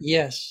 Picture.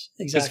 Yes,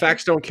 exactly. Because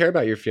facts don't care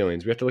about your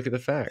feelings. We have to look at the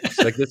facts.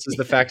 Like this is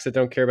the facts that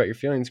don't care about your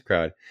feelings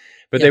crowd.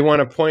 But they want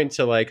to point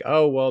to like,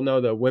 oh, well,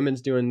 no, the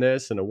women's doing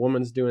this and a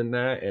woman's doing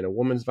that and a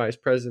woman's vice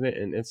president.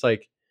 And it's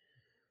like,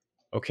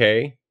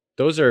 okay,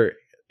 those are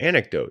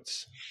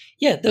anecdotes.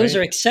 Yeah, those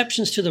are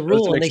exceptions to the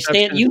rule. And they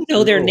stand,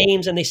 their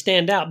names and they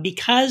stand out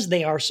because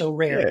they are so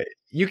rare. Yeah.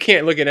 You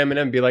can't look at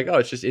Eminem and be like, oh,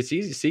 it's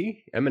easy.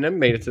 See, Eminem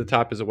made it to the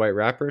top as a white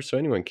rapper, so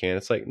anyone can.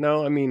 It's like,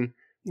 no, I mean,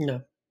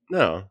 no.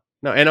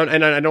 And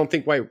I don't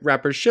think white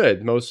rappers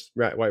should. Most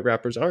white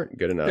rappers aren't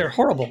good enough. They're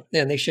horrible,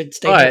 and they should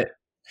stay.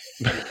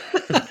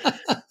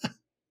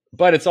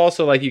 But it's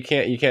also like you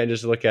can't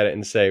just look at it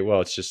and say,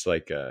 well, it's just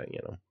like an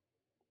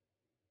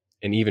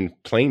even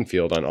playing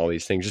field on all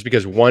these things. Just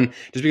because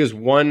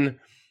one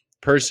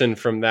person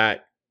from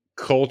that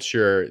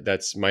culture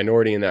that's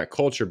minority in that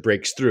culture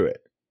breaks through it.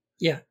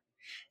 Yeah.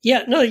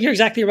 Yeah, no, you're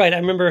exactly right. I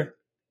remember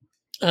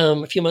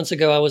a few months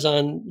ago, I was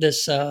on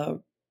this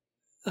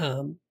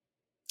TV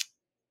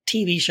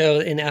show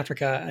in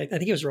Africa. I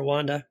think it was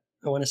Rwanda,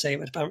 I want to say,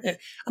 but I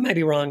might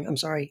be wrong. I'm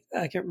sorry.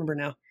 I can't remember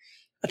now.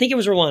 I think it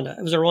was Rwanda.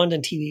 It was a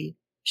Rwandan TV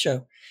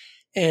show.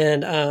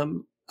 And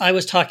I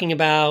was talking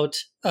about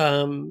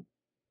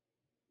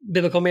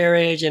biblical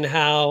marriage and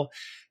how,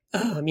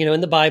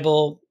 in the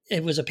Bible,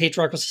 it was a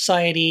patriarchal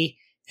society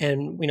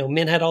and,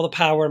 men had all the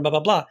power and blah, blah,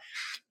 blah.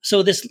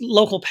 So this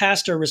local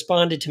pastor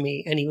responded to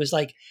me and he was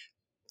like,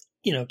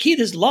 Keith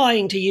is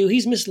lying to you.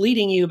 He's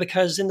misleading you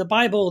because in the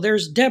Bible,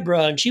 there's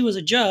Deborah and she was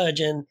a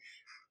judge. And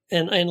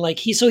like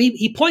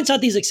he points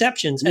out these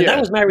exceptions. And that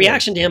was my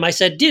reaction to him. I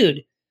said,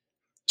 dude,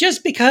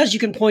 just because you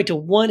can point to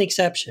one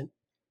exception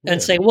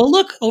and say, well,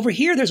 look, over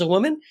here, there's a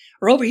woman,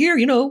 or over here,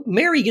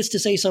 Mary gets to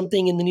say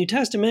something in the New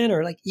Testament,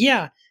 or like,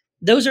 yeah,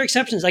 those are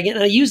exceptions. I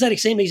use that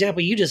same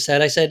example you just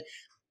said. I said,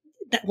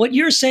 what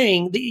you're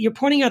saying, you're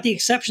pointing out the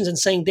exceptions and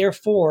saying,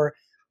 therefore,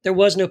 there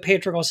was no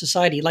patriarchal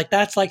society. Like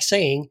that's like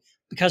saying,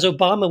 because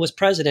Obama was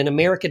president,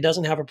 America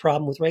doesn't have a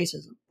problem with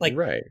racism. Like,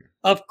 right.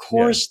 Of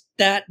course,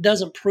 that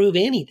doesn't prove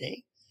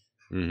anything.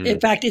 Mm-hmm.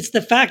 In fact, it's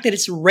the fact that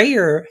it's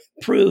rare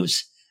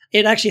proves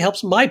it actually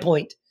helps my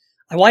point.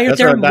 Why aren't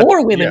there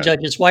more women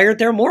judges? Why aren't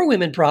there more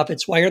women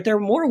prophets? Why aren't there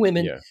more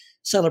women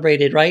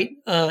celebrated? Right?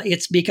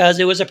 It's because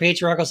it was a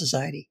patriarchal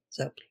society.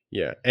 So.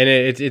 Yeah, and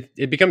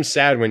it becomes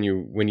sad when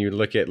you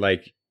look at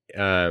like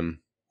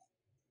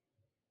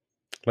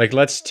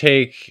let's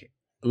take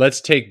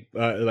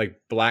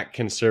like Black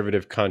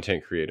conservative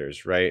content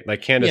creators, right?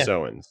 Like Candace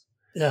Owens.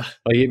 Yeah,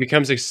 like it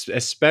becomes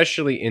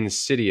especially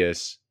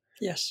insidious.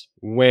 Yes.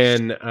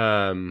 When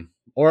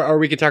or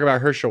we could talk about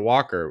Herschel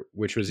Walker,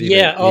 which was even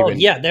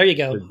there you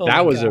go.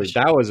 That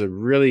was a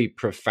really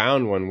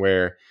profound one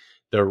where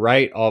the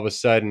right all of a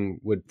sudden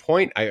would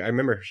point. I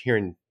remember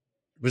hearing,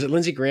 was it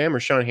Lindsey Graham or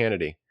Sean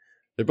Hannity?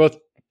 They're both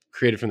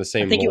created from the I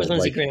same think it was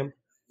mold, Lindsey Graham.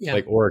 Yeah.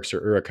 like Oryx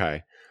or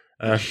Urukai.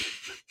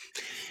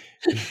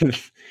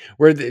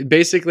 Where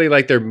basically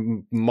like they're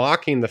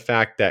mocking the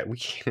fact that we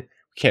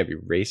can't be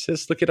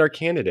racist. Look at our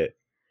candidate.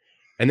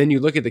 And then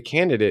you look at the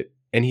candidate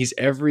and he's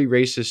every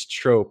racist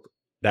trope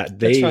that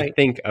they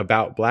think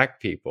about black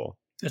people.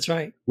 That's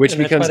right. Which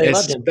becomes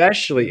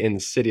especially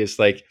insidious,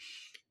 like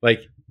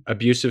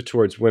abusive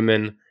towards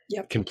women,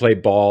 can play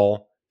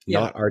ball,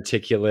 not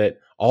articulate,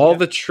 all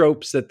the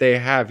tropes that they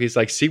have. He's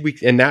like, see,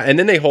 and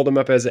then they hold him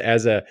up as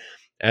a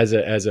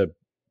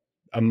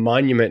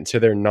monument to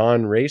their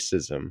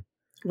non-racism.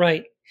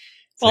 Right.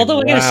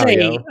 Although I gotta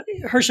say,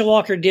 Herschel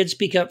Walker did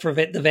speak up for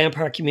the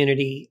vampire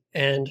community,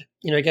 and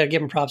you got to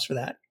give him props for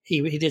that.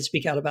 He did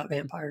speak out about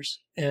vampires,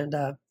 and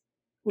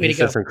way to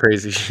go. Said some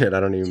crazy shit.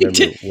 I don't even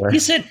remember what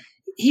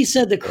he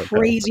said the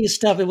craziest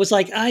stuff. It was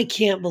like, I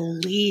can't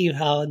believe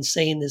how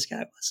insane this guy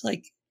was.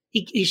 Like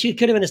he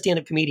could have been a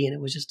stand-up comedian.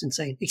 It was just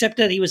insane, except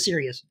that he was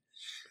serious.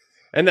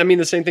 And I mean,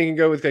 the same thing can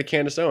go with like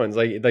Candace Owens.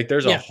 Like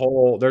there's a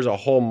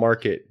whole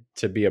market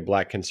to be a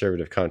black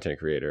conservative content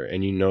creator,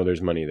 and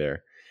there's money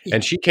there. Yeah.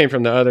 And she came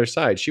from the other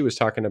side. She was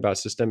talking about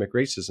systemic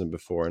racism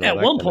before. And at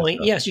one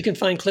point, yes, you can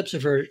find clips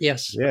of her.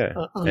 Yes, yeah,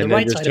 on and the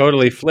right side.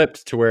 Totally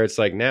flipped to where it's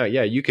like now,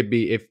 you could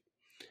be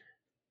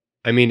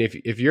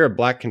if you're a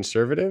black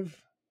conservative,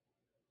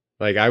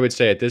 like I would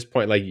say at this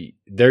point, like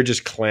they're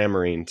just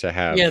clamoring to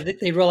have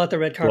they roll out the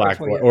red carpet black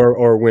for you.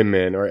 or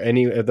women or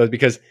any of those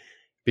because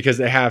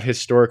they have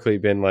historically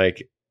been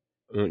like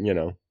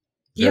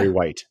very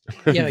white,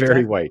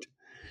 very white.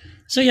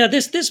 So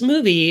this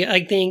movie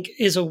I think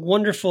is a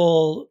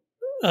wonderful,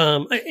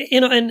 and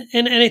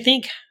I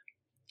think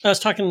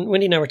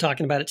Wendy and I were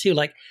talking about it too.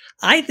 Like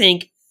I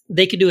think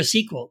they could do a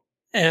sequel.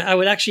 I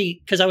would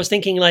actually, because I was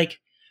thinking like,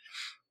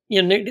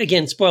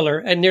 again, spoiler,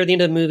 and near the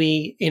end of the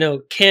movie,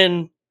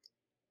 Ken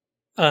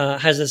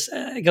has this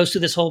goes through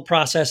this whole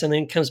process and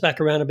then comes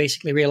back around and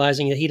basically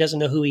realizing that he doesn't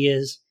know who he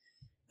is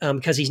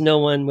because he's no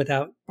one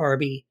without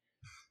Barbie.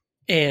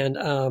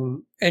 And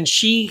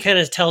she kind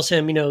of tells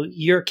him,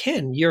 you're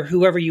Ken, you're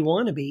whoever you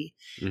want to be.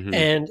 Mm-hmm.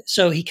 And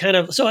so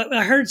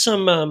I heard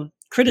some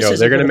criticism.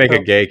 They're going to make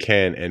a gay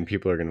Ken and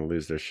people are going to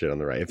lose their shit on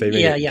the right. If they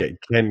make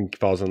Ken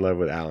falls in love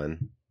with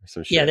Alan or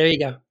some shit. Yeah, there you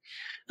go.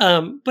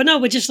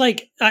 But just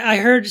like I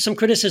heard some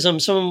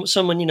criticism,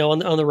 someone,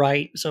 on the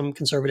right, some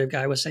conservative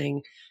guy was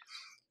saying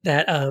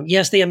that,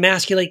 yes, they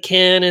emasculate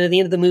Ken. And at the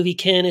end of the movie,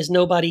 Ken is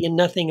nobody and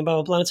nothing and blah,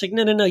 blah, blah. It's like,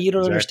 no, you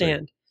don't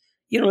understand.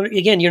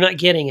 You're not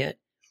getting it.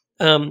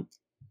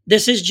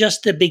 This is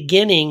just the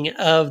beginning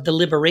of the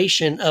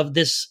liberation of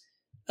this,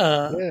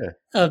 gender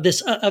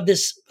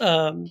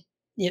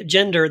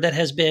that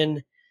has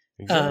been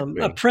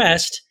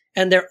oppressed,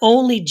 and they're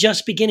only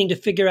just beginning to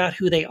figure out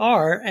who they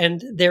are,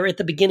 and they're at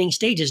the beginning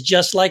stages,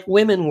 just like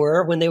women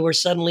were when they were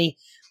suddenly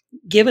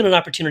given an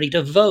opportunity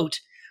to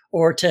vote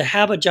or to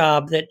have a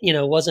job that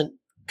wasn't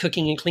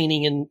cooking and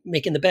cleaning and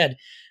making the bed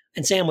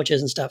and sandwiches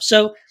and stuff.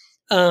 So,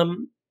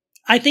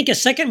 I think a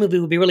second movie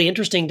would be really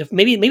interesting.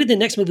 Maybe the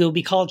next movie will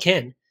be called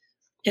Ken,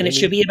 and it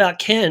should be about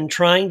Ken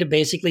trying to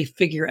basically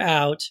figure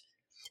out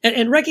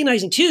and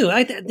recognizing too.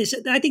 I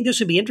think this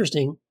would be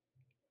interesting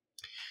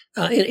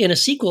in a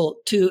sequel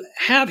to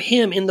have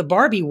him in the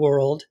Barbie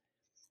world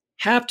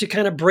have to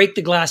kind of break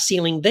the glass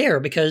ceiling there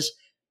because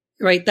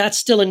that's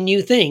still a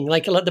new thing.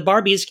 Like the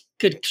Barbies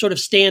could sort of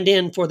stand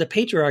in for the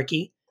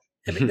patriarchy,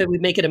 that we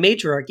make it a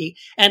matriarchy,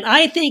 and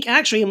I think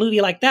actually a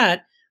movie like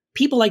that,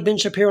 people like Ben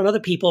Shapiro and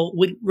other people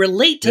would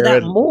relate to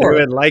that more.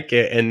 They would like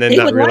it and then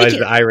not realize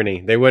the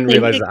irony. They wouldn't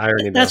realize the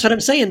irony. That's what I'm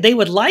saying. They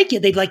would like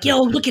it. They'd be like,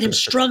 look at him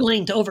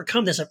struggling to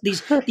overcome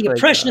the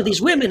oppression of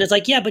these women. It's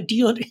like, but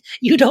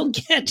you don't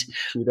get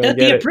that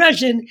the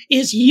oppression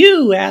is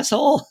you,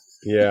 asshole.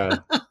 Yeah.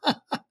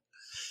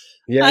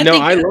 Yeah,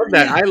 I love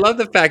that. I love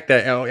the fact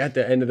that at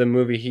the end of the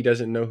movie, he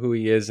doesn't know who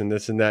he is and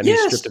this and that. And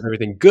he's stripped of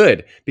everything.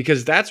 Good.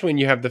 Because that's when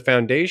you have the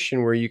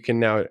foundation where you can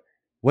now,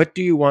 what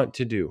do you want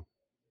to do?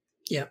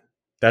 Yeah.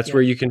 That's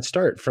where you can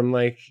start from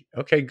like,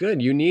 okay, good.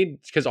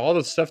 Because all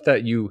the stuff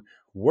that you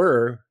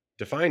were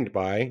defined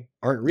by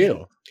aren't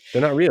real.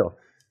 They're not real.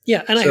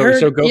 Yeah. And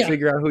so go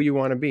figure out who you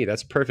want to be.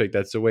 That's perfect.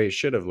 That's the way it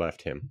should have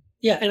left him.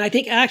 Yeah. And I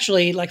think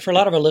actually, like for a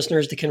lot of our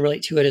listeners that can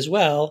relate to it as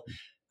well,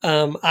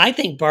 I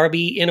think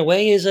Barbie in a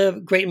way is a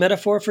great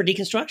metaphor for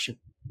deconstruction,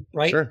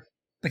 right? Sure.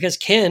 Because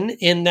Ken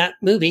in that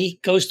movie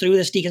goes through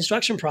this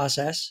deconstruction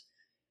process.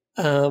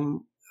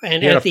 And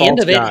at the end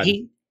of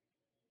it,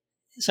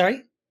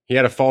 He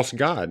had a false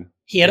god.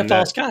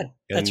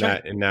 That's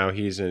right. And now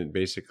he's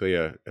basically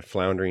a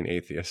floundering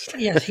atheist.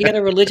 Yes, he had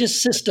a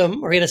religious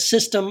system, or he had a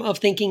system of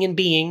thinking and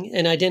being,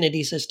 an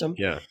identity system.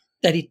 Yeah.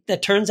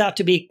 That turns out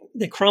to be,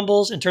 that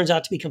crumbles and turns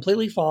out to be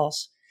completely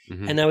false.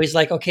 Mm-hmm. And now he's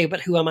like, okay,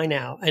 but who am I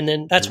now? And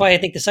then that's why I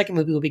think the second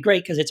movie will be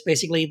great, because it's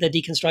basically the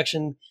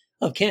deconstruction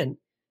of Ken,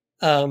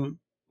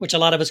 which a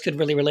lot of us could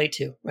really relate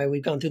to, right?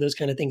 We've gone through those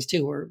kind of things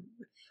too, where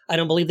I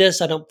don't believe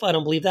this, I don't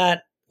believe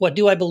that. What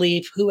do I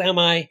believe? Who am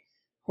I?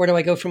 Where do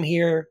I go from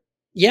here?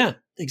 Yeah,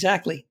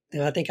 exactly.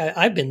 And I think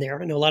I've been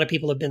there. I know a lot of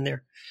people have been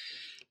there.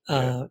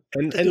 Yeah.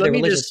 And They're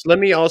religious. let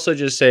me also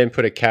just say and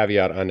put a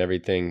caveat on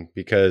everything,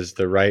 because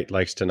the right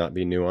likes to not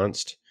be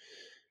nuanced.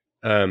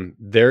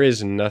 There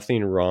is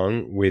nothing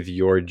wrong with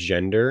your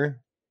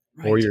gender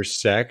or Right. your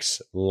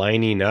sex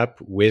lining up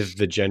with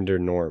the gender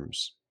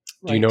norms.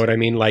 Do you know Right. what I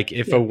mean? Like,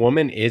 if Yeah. a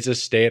woman is a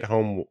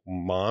stay-at-home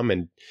mom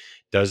and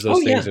does Oh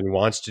those things yeah. and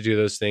wants to do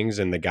those things,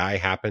 and the guy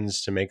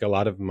happens to make a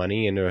lot of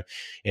money in a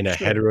Sure.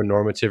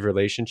 heteronormative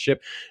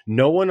relationship,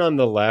 no one on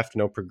the left,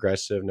 no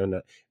progressive,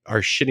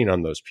 are shitting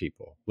on those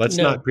people. Let's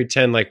not No.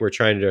 pretend like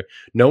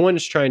no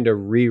one's trying to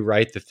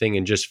rewrite the thing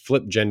and just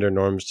flip gender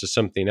norms to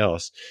something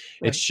else.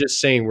 It's Right.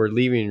 just saying we're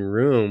leaving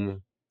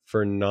room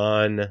for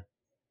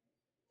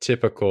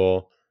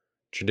non-typical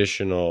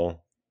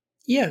traditional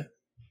Yeah.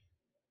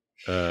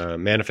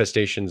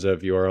 manifestations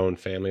of your own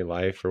family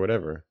life or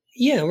whatever.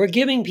 Yeah. We're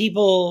giving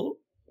people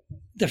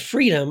the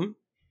freedom,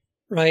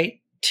 right,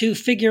 to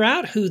figure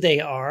out who they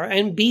are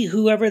and be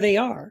whoever they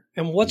are.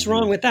 And what's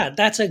wrong with that?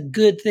 That's a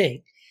good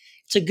thing.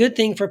 It's a good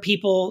thing for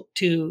people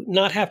to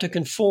not have to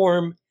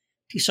conform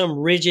to some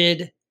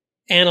rigid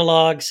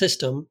analog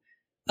system,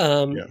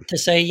 Yeah. to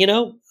say,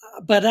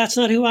 but that's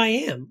not who I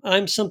am.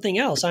 I'm something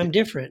else. I'm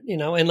different,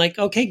 and like,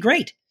 okay,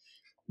 great.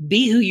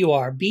 Be who you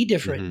are. Be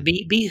different.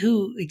 Be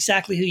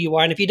exactly who you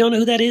are. And if you don't know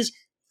who that is,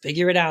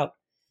 figure it out.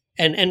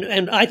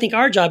 And I think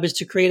our job is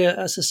to create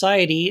a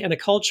society and a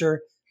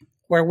culture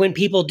where when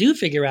people do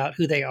figure out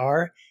who they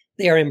are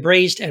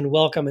embraced and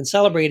welcome and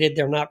celebrated.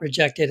 They're not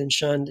rejected and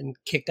shunned and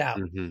kicked out.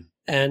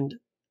 And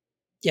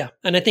yeah,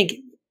 and I think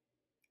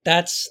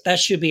that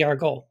should be our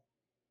goal.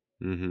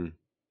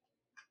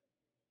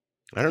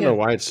 I don't know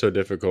why it's so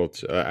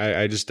difficult.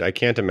 I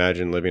can't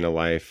imagine living a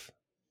life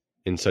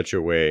in such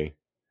a way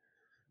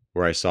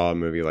where I saw a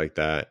movie like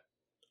that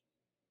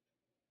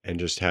and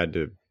just had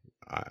to,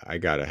 I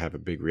gotta have a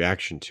big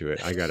reaction to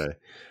it. I gotta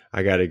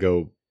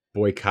go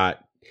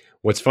boycott.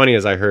 What's funny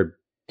is I heard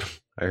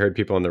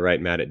people on the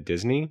right mad at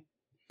Disney.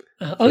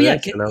 Oh yeah,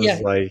 this, and I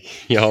was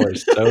like, y'all are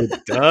so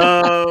dumb.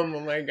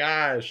 Oh my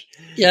gosh.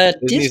 Yeah,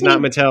 Disney's not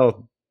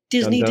Mattel.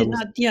 Disney did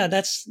not. Yeah,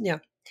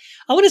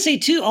 I want to say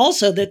too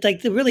also that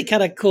like the really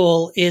kind of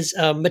cool is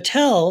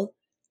Mattel,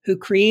 who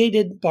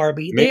created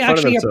Barbie. They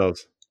actually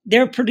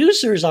they're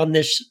producers on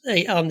this.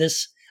 And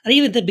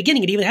even at the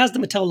beginning, it even has the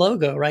Mattel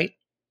logo, right?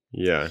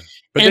 Yeah,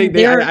 but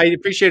I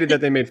appreciated that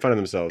they made fun of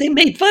themselves. They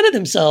made fun of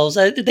themselves.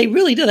 They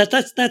really do.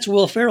 That's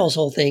Will Ferrell's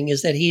whole thing,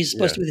 is that he's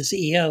supposed to be the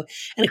CEO,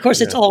 and of course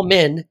it's all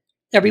men.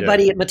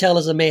 Everybody at Mattel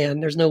is a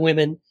man. There's no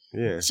women.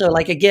 Yeah. So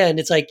like again,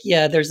 it's like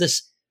there's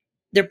this.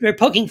 They're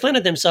poking fun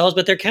at themselves,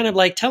 but they're kind of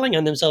like telling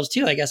on themselves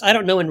too, I guess. I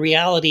don't know in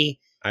reality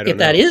if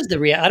that is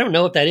I don't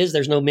know if that is.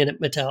 There's no men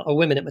at Mattel or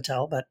women at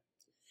Mattel, but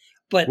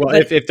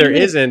if there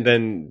isn't,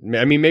 then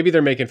I mean maybe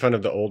they're making fun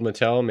of the old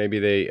Mattel. Maybe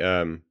they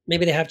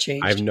have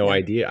changed. I have no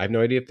idea. I have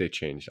no idea if they've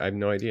changed. I have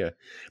no idea.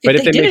 But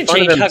if they made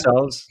fun of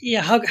themselves,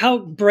 how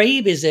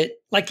brave is it?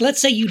 Like,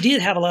 let's say you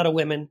did have a lot of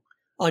women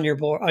on your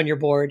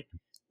board,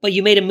 but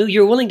you made a movie.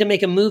 You're willing to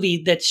make a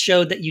movie that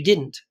showed that you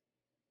didn't.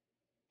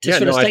 To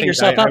sort of set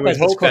yourself up as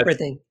this corporate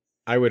thing.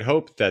 I would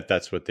hope that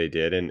that's what they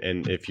did.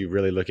 And if you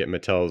really look at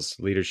Mattel's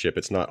leadership,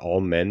 it's not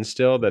all men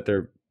still, that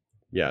they're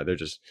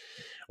just,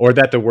 or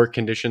that the work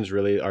conditions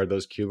really are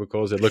those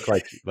cubicles. It looked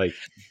like like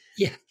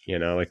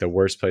the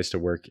worst place to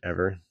work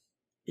ever.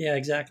 Yeah,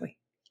 exactly.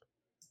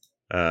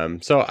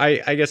 So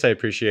I guess I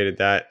appreciated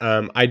that.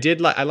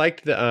 I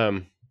liked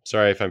the,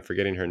 sorry if I'm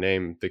forgetting her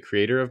name, the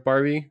creator of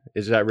Barbie.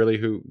 Is that really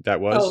who that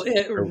was?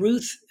 Oh,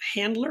 Ruth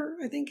Handler,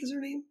 I think is her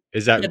name.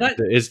 Is that, that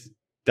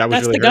was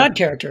that's really the God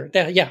character.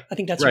 Yeah, I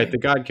think that's right. The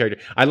God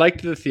character. I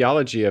liked the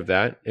theology of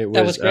that. That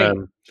was great.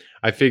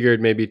 I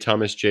figured maybe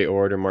Thomas J.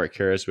 Ord or Mark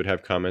Harris would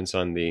have comments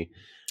on the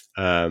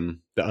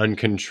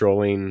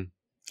uncontrolling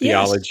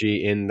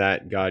theology in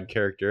that God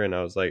character, and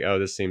I was like, oh,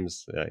 this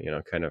seems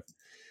kind of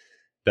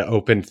the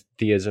open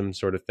theism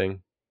sort of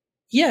thing.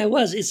 Yeah, it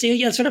was.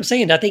 That's what I'm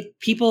saying. I think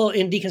people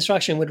in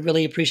deconstruction would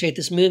really appreciate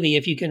this movie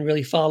if you can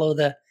really follow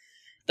the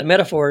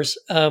metaphors.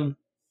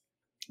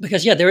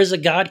 Because there is a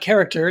God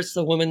character. It's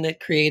the woman that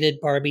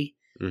created Barbie,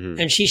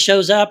 and she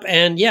shows up,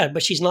 and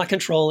but she's not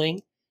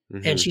controlling,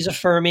 and she's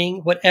affirming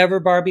whatever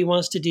Barbie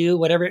wants to do.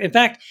 Whatever. In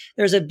fact,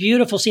 there's a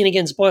beautiful scene.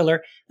 Again,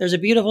 spoiler. There's a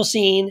beautiful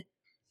scene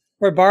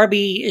where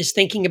Barbie is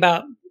thinking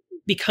about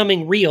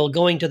becoming real,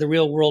 going to the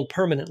real world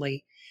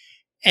permanently,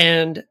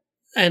 and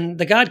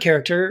the God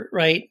character,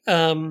 right,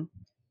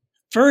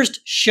 first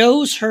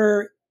shows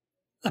her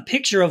a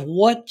picture of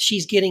what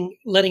she's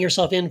letting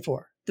herself in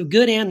for, the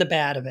good and the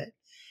bad of it.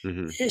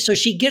 So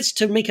she gets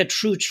to make a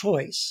true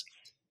choice.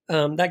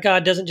 That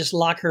God doesn't just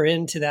lock her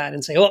into that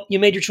and say, "Oh, you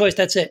made your choice.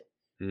 That's it."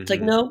 It's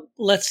like, no,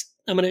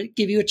 I'm going to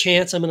give you a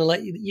chance. I'm going to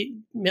let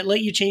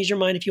you change your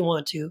mind if you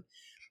want to,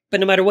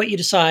 but no matter what you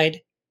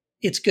decide,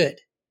 it's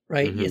good,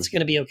 right? It's going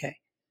to be okay.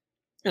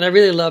 And I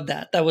really love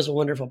that. That was a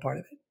wonderful part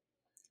of it.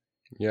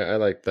 Yeah, I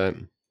like that.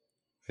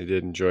 I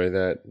did enjoy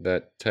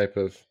that type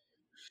of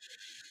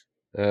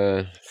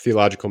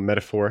theological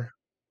metaphor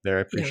there.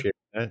 I appreciate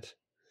that.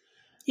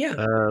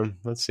 Yeah.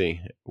 Let's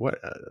see. What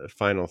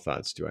final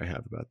thoughts do I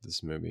have about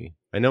this movie?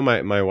 I know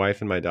my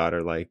wife and my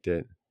daughter liked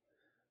it.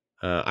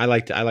 I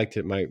liked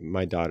it.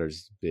 My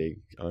daughter's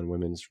big on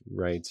women's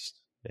rights,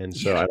 and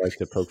so Yeah. I like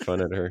to poke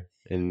fun at her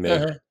and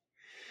Uh-huh.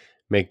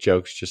 make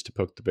jokes just to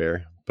poke the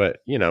bear.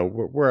 But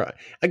we're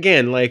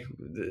again, like,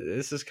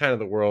 this is kind of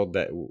the world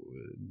that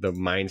the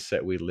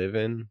mindset we live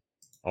in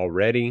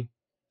already.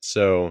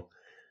 So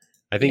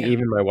I think Yeah.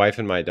 even my wife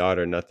and my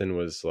daughter, nothing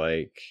was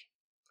like,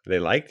 they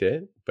liked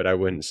it, but I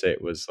wouldn't say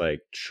it was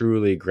like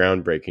truly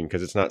groundbreaking,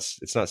 because it's not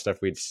stuff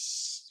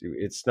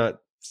it's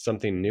not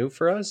something new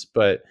for us.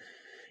 But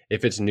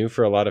if it's new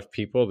for a lot of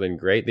people, then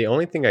great. The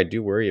only thing I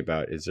do worry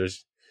about is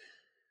there's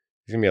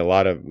gonna be a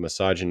lot of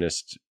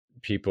misogynist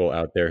people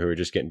out there who are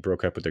just getting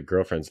broke up with their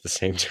girlfriends at the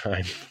same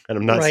time. And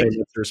I'm not saying Right.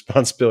 that's the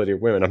responsibility of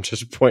women. I'm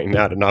just pointing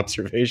out an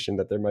observation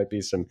that there might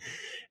be some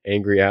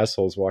angry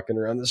assholes walking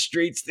around the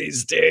streets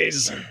these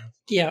days.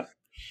 Yeah.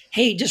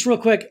 Hey, just real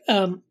quick.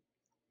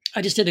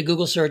 I just did a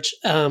Google search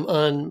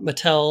on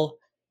Mattel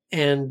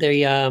and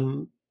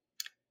the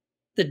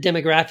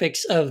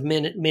demographics of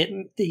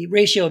men, the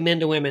ratio of men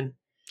to women.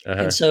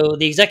 Uh-huh. And so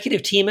the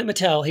executive team at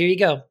Mattel, here you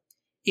go,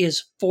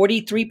 is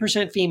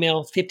 43%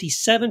 female,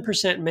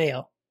 57%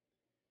 male.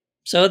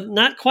 So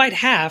not quite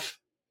half.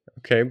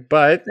 Okay,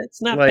 but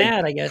That's not like,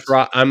 bad, I guess.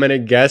 I'm gonna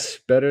guess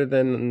better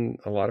than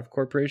a lot of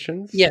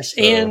corporations. Yes,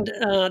 So, and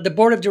the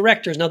board of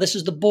directors. Now, this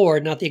is the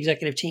board, not the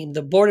executive team.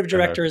 The board of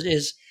directors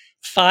is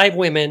 5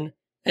 women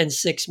and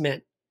 6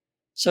 men.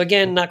 So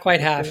again, not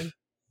quite half,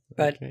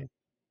 but okay.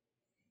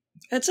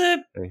 that's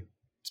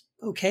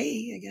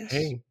okay, I guess.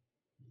 Hey,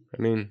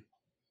 I mean,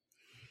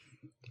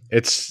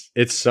 it's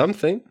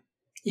something.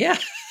 Yeah,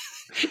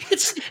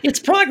 it's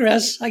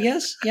progress, I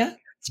guess. Yeah,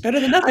 it's better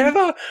than nothing.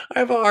 I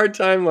have a hard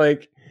time,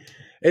 like,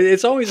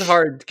 it's always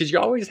hard because you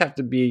always have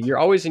to be. You're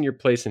always in your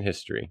place in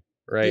history,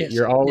 right? Yes,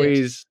 You're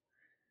always.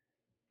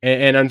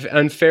 And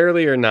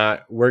unfairly or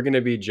not, we're going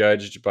to be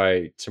judged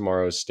by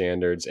tomorrow's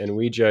standards, and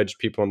we judge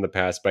people in the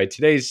past by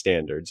today's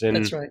standards. And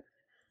that's right.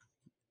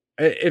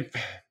 If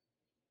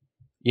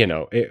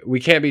we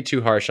can't be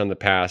too harsh on the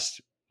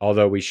past,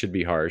 although we should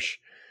be harsh.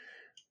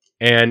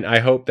 And I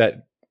hope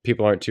that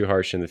people aren't too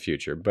harsh in the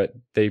future, but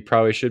they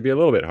probably should be a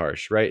little bit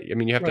harsh, right? I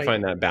mean, you have to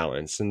find that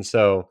balance, and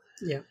so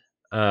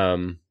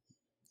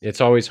it's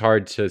always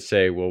hard to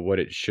say, well, what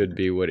it should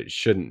be, what it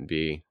shouldn't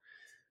be.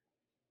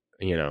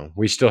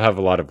 We still have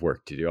a lot of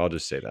work to do. I'll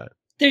just say that.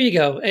 There you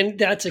go. And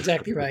that's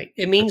exactly right.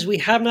 It means we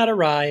have not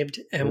arrived.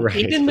 And Right.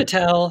 even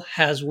Mattel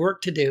has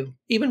work to do.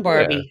 Even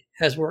Barbie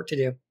has work to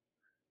do.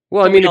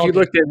 Well, But I mean, we if all you do.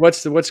 looked at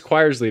what's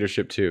Choir's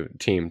leadership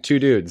team, 2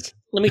 dudes.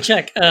 Let me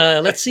check.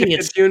 Let's see.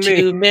 It's You and me.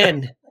 2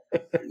 men.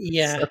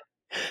 Yeah. So,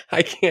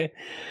 I can't.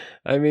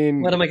 I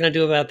mean, What am I going to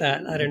do about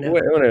that? I don't know. I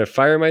want to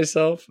fire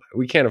myself.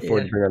 We can't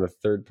afford Yeah. to bring on a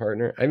third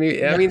partner. I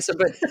mean, No.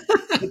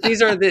 but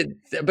these aren't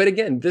but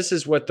again, this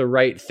is what the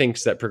right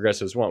thinks that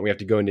progressives want. We have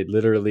to go into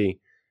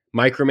literally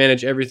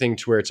micromanage everything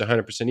to where it's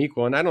 100%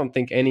 equal. And I don't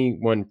think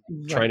anyone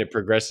trying to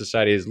progress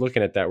society is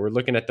looking at that. We're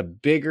looking at the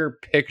bigger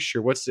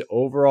picture. What's the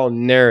overall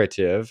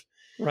narrative?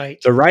 Right.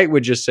 The right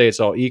would just say it's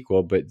all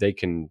equal, but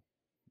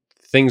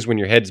things when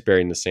your head's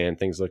buried in the sand,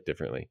 things look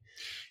differently.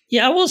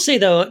 Yeah, I will say,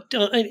 though,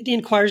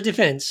 in Choir's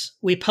defense,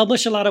 we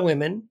publish a lot of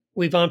women.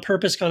 We've on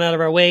purpose gone out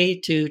of our way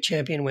to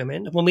champion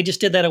women. When we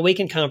just did that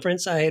Awaken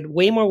conference, I had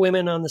way more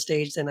women on the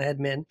stage than I had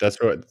men. That's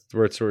what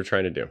we're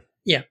trying to do.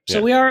 Yeah.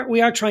 So we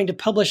are trying to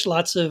publish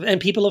lots of, and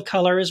people of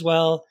color as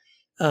well,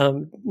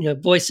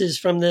 voices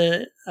from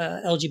the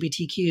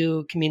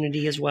LGBTQ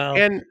community as well.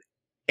 And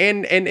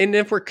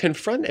if we're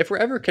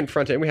ever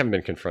confronted, and we haven't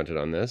been confronted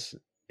on this,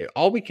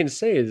 all we can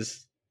say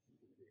is,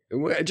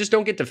 just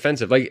don't get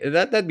defensive. Like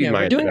that'd be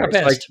my we're doing our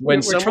advice. best. Like when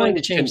we're someone trying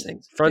to change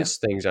things. confronts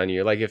things on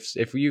you, like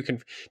if you can,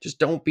 just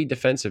don't be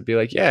defensive. Be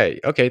like, yeah,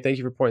 okay, thank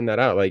you for pointing that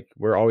out. Like,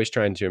 we're always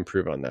trying to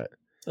improve on that.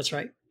 That's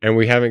right. And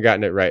we haven't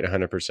gotten it right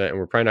 100%, and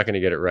we're probably not going to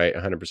get it right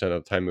 100% of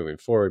the time moving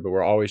forward. But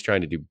we're always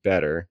trying to do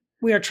better.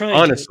 We are trying.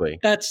 Honestly,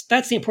 that's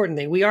the important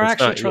thing. We are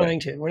actually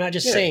trying to. We're not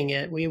just saying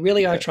it. We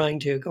really are trying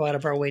to go out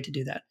of our way to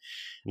do that.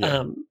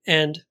 Yeah.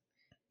 I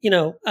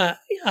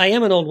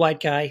am an old white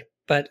guy,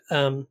 but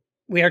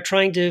we are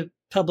trying to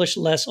publish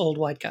less old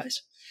white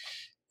guys,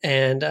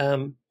 and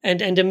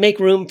to make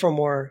room for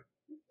more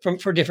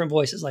for different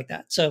voices like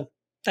that. So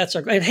that's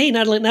our. And hey,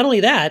 not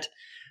only that,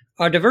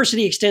 our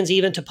diversity extends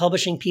even to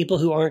publishing people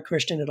who aren't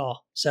Christian at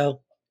all.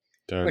 So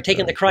we're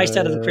taking the Christ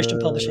out of the Christian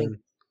publishing.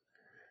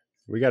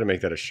 We got to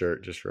make that a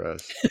shirt just for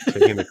us.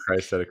 Taking the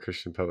Christ out of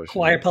Christian publishing.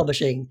 Choir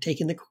publishing,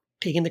 taking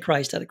the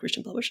Christ out of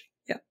Christian publishing.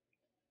 Yeah.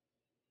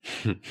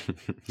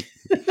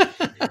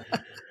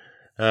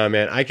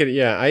 Man, I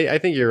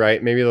think you're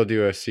right. Maybe they'll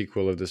do a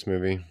sequel of this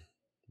movie.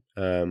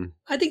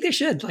 I think they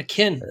should, like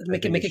Ken,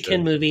 make a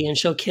Ken movie and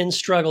show Ken's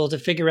struggle to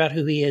figure out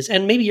who he is.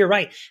 And maybe you're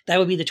right. That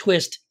would be the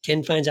twist.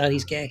 Ken finds out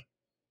he's gay.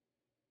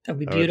 That would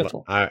be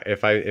beautiful.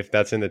 If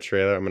that's in the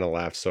trailer, I'm gonna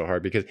laugh so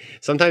hard because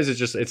sometimes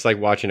it's like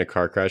watching a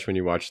car crash when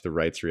you watch the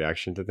right's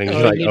reaction to things.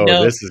 You're like,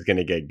 this is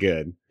gonna get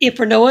good. If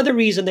for no other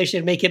reason, they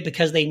should make it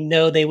because they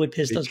know they would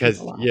piss those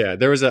people off. Yeah,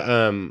 there was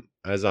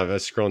as I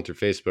was scrolling through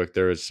Facebook,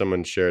 there was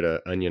someone shared an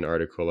Onion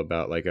article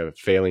about like a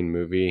failing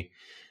movie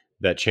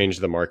that changed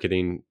the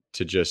marketing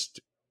to just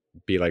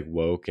be like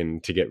woke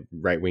and to get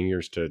right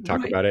wingers to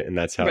talk about it, and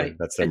that's how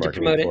that's their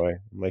marketing ploy.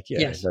 I'm like,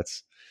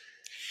 that's.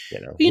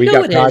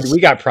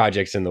 We got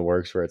projects in the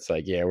works where it's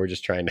like, we're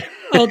just trying to.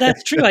 Oh,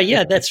 that's true.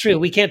 Yeah, that's true.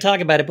 We can't talk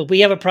about it, but we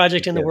have a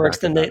project in the works.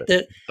 Then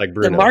the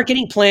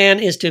marketing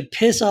plan is to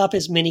piss off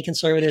as many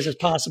conservatives as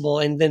possible,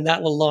 and then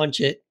that will launch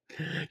it.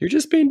 You're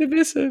just being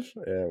divisive.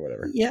 Yeah,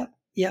 whatever. Yeah.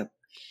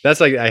 That's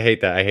like, I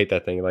hate that. I hate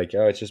that thing. Like,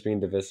 it's just being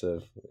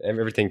divisive.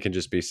 Everything can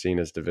just be seen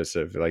as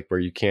divisive, like where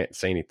you can't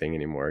say anything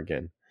anymore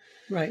again.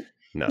 Right.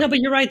 No, but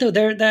you're right though.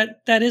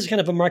 That is kind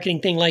of a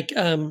marketing thing. Like,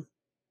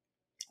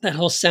 that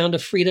whole Sound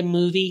of Freedom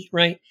movie,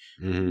 right?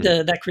 Mm-hmm.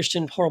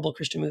 That horrible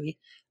Christian movie.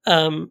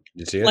 Did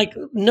you see it? Like,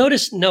 no,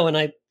 and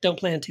I don't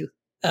plan to.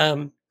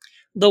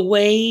 The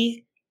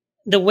way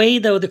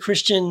though the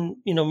Christian,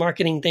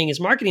 marketing thing is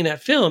marketing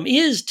that film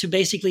is to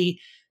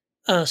basically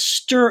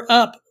stir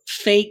up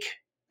fake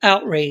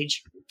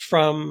outrage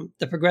from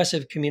the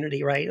progressive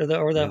community, right?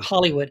 Or the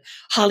Hollywood.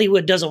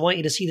 Hollywood doesn't want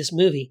you to see this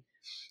movie.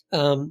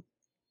 The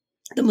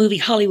movie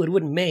Hollywood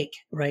wouldn't make,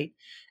 right?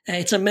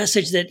 It's a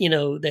message that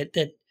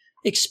that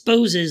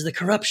exposes the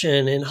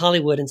corruption in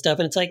Hollywood and stuff.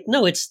 And it's like,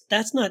 no, it's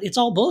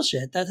all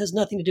bullshit. That has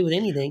nothing to do with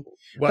anything.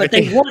 Well,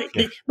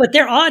 but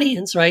their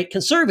audience, right?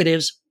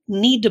 Conservatives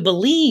need to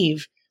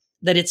believe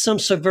that it's some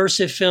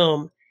subversive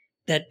film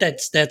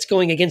that's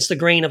going against the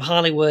grain of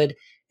Hollywood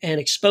and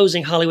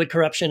exposing Hollywood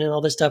corruption and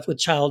all this stuff with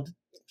child,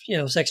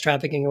 sex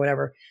trafficking or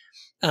whatever.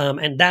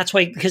 And that's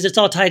why, because it's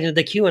all tied into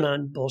the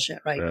QAnon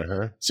bullshit, right?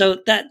 Uh-huh. So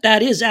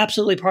that is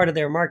absolutely part of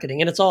their marketing,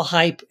 and it's all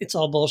hype. It's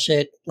all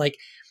bullshit. Like,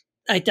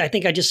 I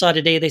think I just saw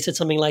today, they said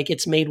something like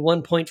it's made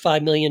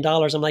 $1.5 million.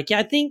 I'm like, yeah,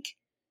 I think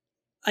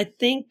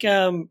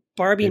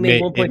Barbie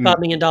made $1.5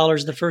 million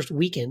the first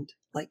weekend.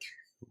 Like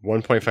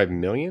 1.5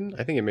 million?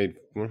 I think it made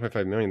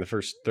 1.5 million the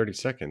first 30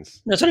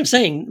 seconds. That's what I'm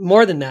saying.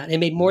 More than that. It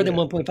made more than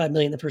 1.5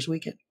 million the first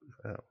weekend.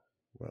 Oh,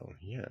 well,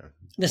 yeah.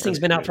 This thing's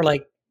been out for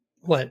like,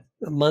 what,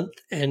 a month?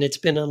 And it's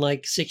been on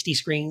like 60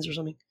 screens or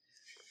something.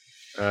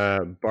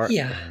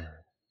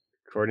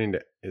 According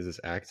to, is this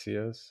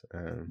Axios?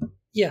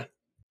 Yeah.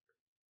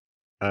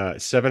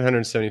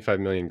 775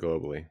 million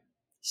globally.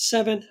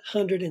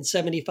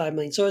 775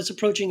 million. So it's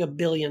approaching $1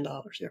 billion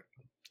here.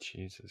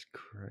 Jesus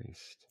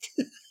Christ.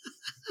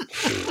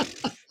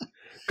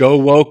 Go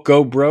woke,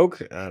 go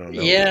broke? I don't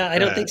know. Yeah, I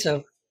don't think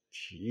so.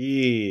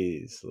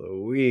 Jeez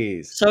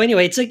Louise. So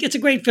anyway, it's a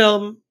great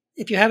film.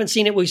 If you haven't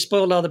seen it, we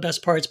spoiled all the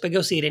best parts, but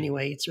go see it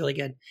anyway. It's really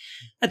good.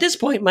 At this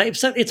point,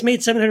 it's made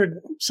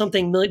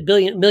 $700-something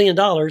million.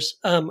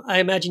 I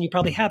imagine you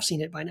probably have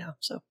seen it by now.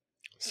 So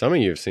some of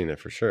you have seen it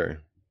for sure.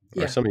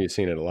 Or some of you have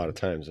seen it a lot of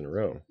times in a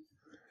row.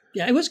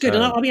 Yeah, it was good.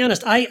 And I'll be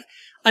honest, I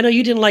know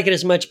you didn't like it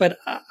as much, but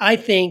I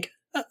think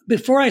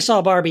before I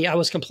saw Barbie, I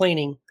was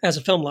complaining as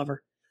a film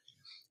lover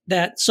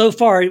that so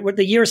far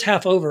the year's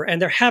half over and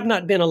there have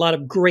not been a lot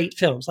of great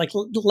films. Like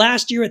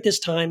last year at this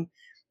time,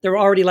 there were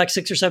already like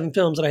 6 or 7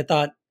 films that I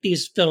thought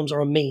these films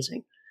are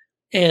amazing.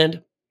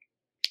 And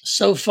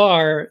so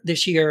far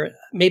this year,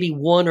 maybe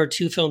 1 or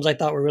 2 films I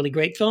thought were really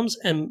great films,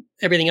 and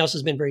everything else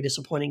has been very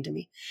disappointing to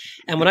me.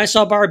 And when I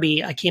saw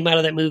Barbie, I came out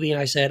of that movie and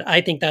I said,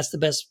 I think that's the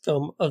best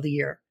film of the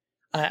year.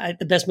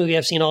 The best movie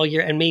I've seen all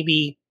year. And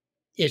maybe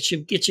it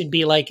should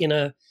be like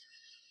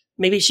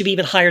maybe it should be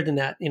even higher than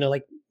that,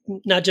 like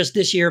not just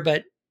this year,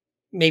 but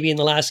maybe in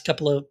the last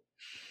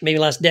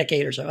last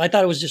decade or so. I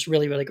thought it was just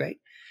really, really great.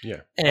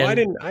 Yeah.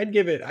 And I'd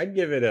give it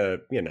a,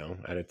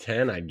 out of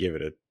 10, I'd give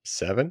it a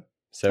 7,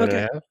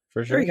 7.5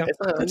 for sure. There you go.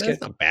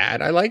 It's not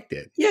bad. I liked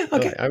it. Yeah.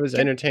 Okay. I was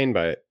entertained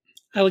by it.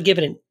 I would give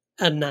it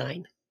a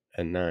 9.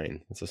 A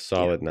 9. It's a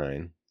solid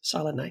 9.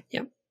 Solid 9.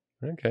 Yeah.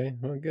 Okay.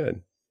 Well,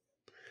 good.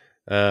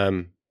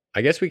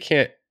 I guess we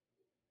can't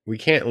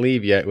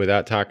leave yet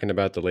without talking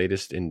about the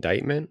latest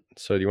indictment.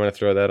 So do you want to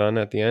throw that on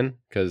at the end?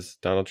 Because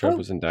Donald Trump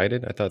was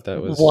indicted. I thought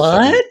that was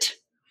what?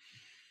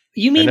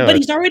 You mean? But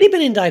he's already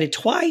been indicted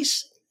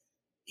twice.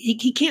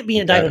 He can't be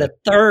indicted a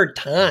third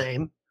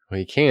time. Well,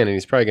 he can, and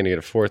he's probably going to get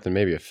a 4th and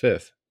maybe a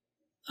 5th.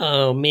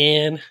 Oh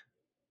man!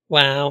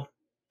 Wow,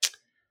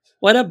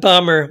 what a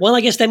bummer. Well, I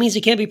guess that means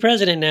he can't be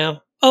president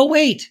now. Oh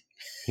wait,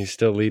 he's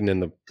still leading in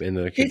the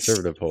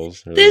conservative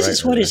polls. This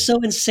is what is so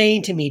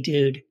insane to me,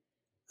 dude.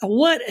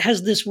 What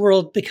has this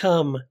world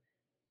become?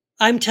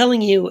 I'm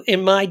telling you,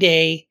 in my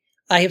day,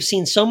 I have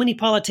seen so many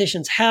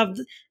politicians have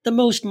the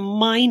most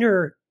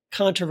minor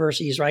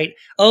controversies. Right?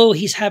 Oh,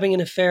 he's having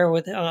an affair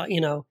with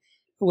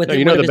with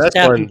the best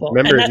one. People.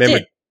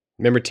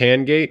 Remember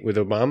Tangate with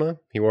Obama?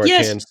 He wore a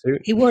tan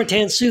suit. He wore a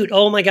tan suit.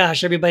 Oh my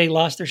gosh, everybody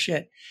lost their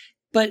shit.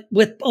 But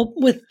with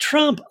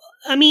Trump,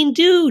 I mean,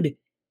 dude,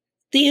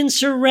 the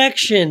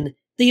insurrection,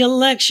 the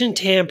election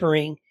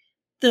tampering,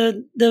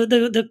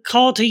 the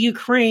call to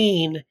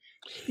Ukraine,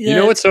 You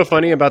know what's so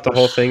funny about the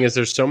whole thing is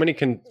there's so many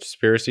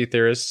conspiracy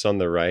theorists on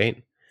the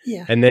right.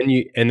 Yeah. And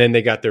then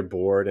they got their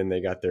board and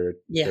they got their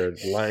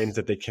lines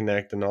that they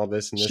connect and all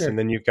this and this. Sure. And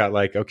then you've got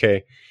like,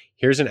 okay,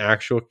 here's an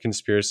actual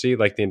conspiracy,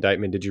 like the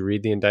indictment. Did you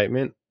read the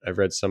indictment? I've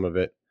read some of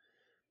it.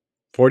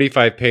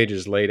 45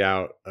 pages laid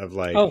out of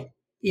like,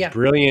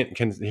 brilliant.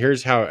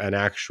 Here's how an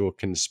actual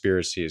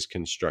conspiracy is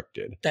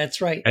constructed.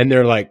 That's right. And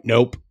they're like,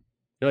 nope.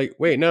 You're like,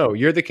 wait, no,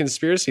 you're the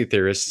conspiracy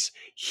theorists.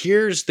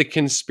 Here's the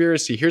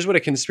conspiracy. Here's what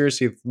a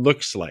conspiracy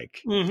looks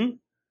like. Mm-hmm.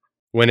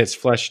 When it's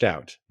fleshed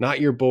out, not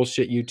your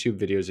bullshit YouTube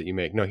videos that you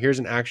make. No, here's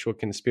an actual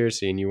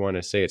conspiracy and you want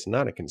to say it's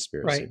not a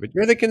conspiracy, but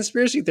you're the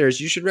conspiracy theorist.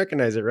 You should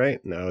recognize it, right?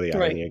 No, the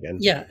irony again.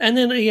 Yeah. And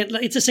then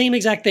it's the same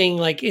exact thing.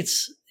 Like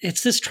it's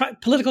this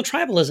political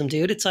tribalism,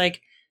 dude. It's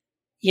like,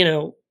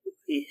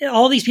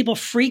 all these people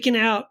freaking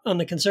out on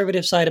the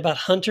conservative side about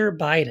Hunter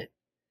Biden.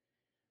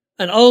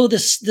 And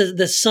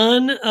the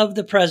son of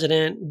the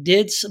president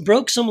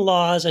broke some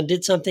laws and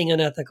did something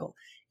unethical.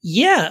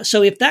 Yeah.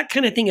 So if that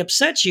kind of thing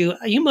upsets you,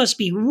 you must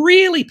be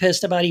really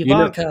pissed about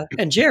Ivanka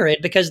and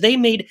Jared because they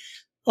made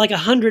like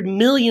 $100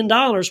 million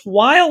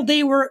while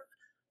they were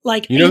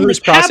like, who's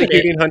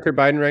prosecuting Hunter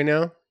Biden right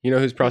now? You know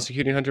who's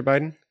prosecuting Hunter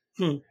Biden?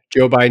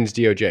 Joe Biden's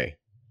DOJ.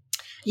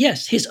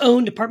 Yes. His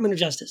own Department of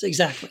Justice.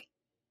 Exactly.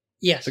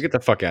 Yes. So get the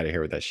fuck out of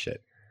here with that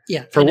shit.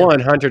 Yeah. For one,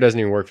 Hunter doesn't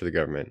even work for the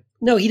government.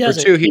 No, he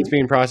doesn't. For two, he's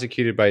being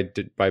prosecuted by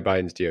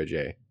Biden's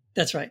DOJ.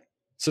 That's right.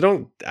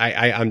 So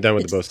I'm done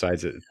with both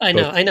sides. I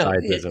know.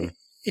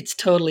 It's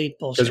totally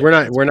bullshit.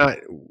 Because we're not.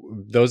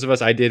 Those of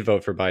us. I did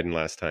vote for Biden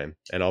last time,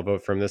 and I'll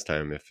vote for him this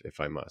time if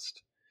I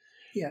must.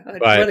 Yeah, but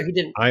brother who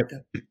didn't.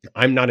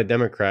 I'm not a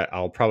Democrat.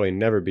 I'll probably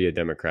never be a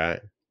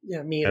Democrat.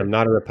 Yeah, me either. I'm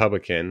not a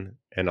Republican,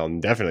 and I'll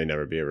definitely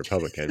never be a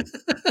Republican.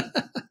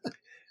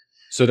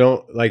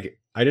 So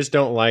I just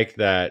don't like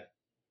that.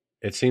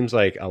 It seems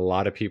like a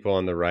lot of people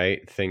on the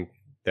right think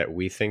that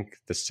we think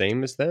the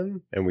same as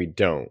them, and we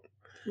don't.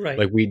 Right.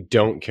 Like we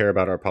don't care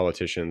about our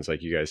politicians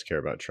like you guys care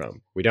about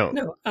Trump. We don't.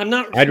 No, I'm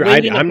not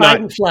waving the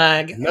Biden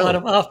flag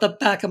off the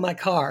back of my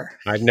car.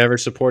 I've never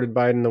supported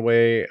Biden the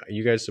way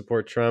you guys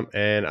support Trump,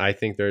 and I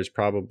think there's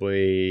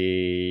probably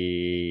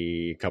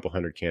a couple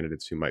hundred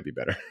candidates who might be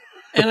better.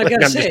 And I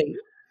gotta say,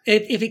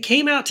 if it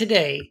came out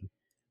today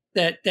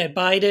that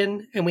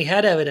Biden, and we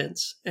had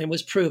evidence and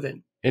was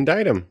proven,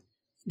 indict him.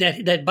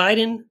 That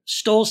Biden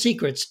stole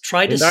secrets,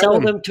 tried to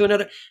sell them to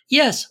another,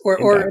 yes,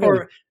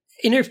 or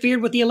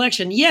interfered with the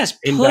election. Yes,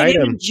 put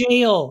him in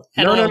jail.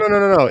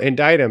 No.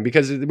 Indict him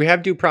because we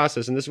have due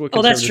process, and this is what.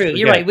 Oh, that's true.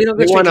 You're right. We don't.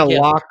 We want to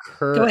lock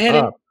her. Go ahead.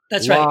 Up.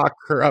 That's right. Lock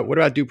her up. What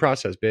about due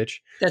process, bitch?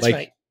 That's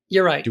right.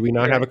 You're right. Do we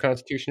not have a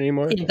constitution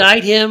anymore?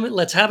 Indict him.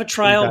 Let's have a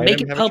trial.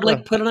 Make it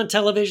public. Put it on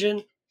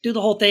television. Do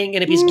the whole thing.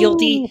 And if he's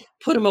guilty,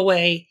 put him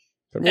away.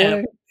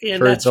 And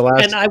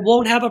I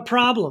won't have a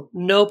problem.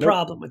 No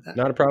problem with that.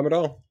 Not a problem at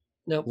all.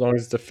 No. Nope. As long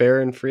as it's a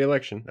fair and free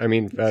election. I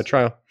mean,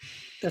 trial.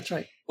 That's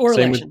right. Or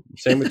election.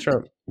 Same with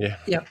Trump. Yeah.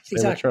 Yeah, same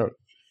exactly. with Trump.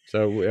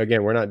 So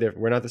again, we're not different.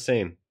 We're not the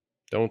same.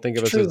 Don't think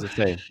of us as the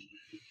same.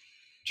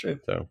 True.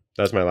 So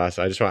that's my last.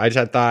 I just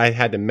thought I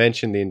had to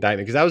mention the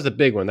indictment because that was the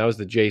big one. That was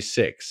the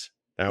J6.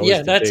 That was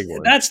the big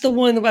one. That's the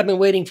one that I've been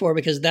waiting for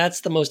because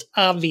that's the most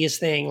obvious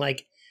thing.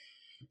 Like,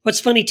 what's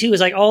funny too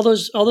is like all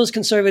those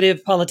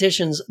conservative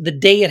politicians, the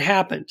day it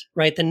happened,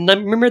 right?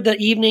 Remember the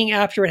evening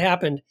after it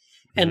happened,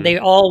 and they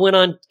all went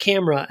on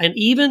camera, and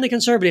even the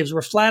conservatives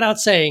were flat out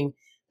saying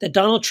that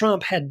Donald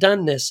Trump had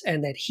done this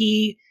and that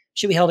he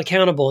should be held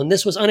accountable, and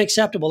this was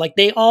unacceptable. Like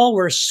they all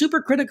were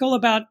super critical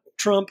about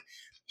Trump,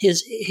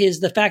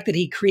 the fact that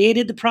he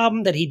created the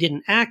problem, that he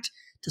didn't act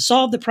to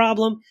solve the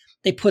problem.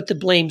 They put the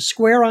blame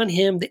square on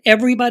him.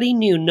 Everybody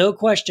knew, no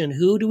question,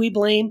 who do we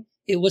blame?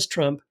 It was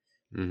Trump.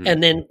 Mm-hmm.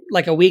 And then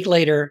like a week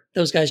later,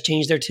 those guys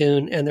changed their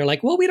tune and they're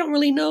like, well, we don't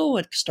really know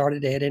what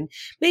started it. And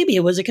maybe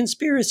it was a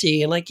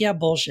conspiracy. And like, yeah,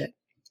 bullshit.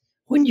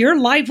 When your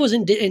life was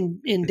in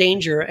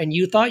danger and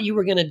you thought you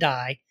were going to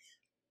die,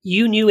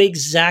 you knew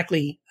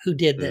exactly who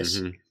did this.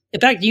 Mm-hmm. In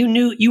fact,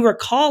 you were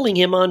calling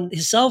him on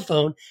his cell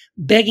phone,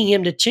 begging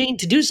him to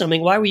do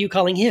something. Why were you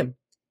calling him?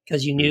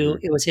 Because you knew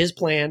it was his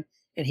plan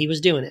and he was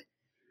doing it.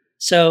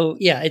 So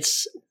yeah,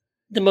 it's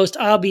the most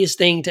obvious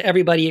thing to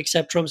everybody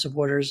except Trump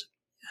supporters.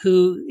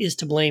 Who is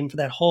to blame for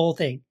that whole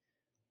thing?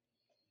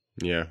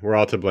 Yeah, we're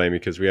all to blame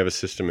because we have a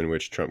system in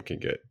which Trump can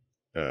get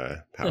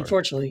power.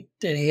 Unfortunately,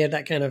 did he have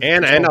that kind of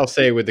and I'll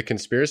say with the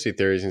conspiracy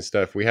theories and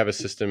stuff, we have a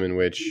system in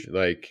which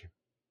like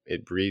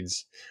it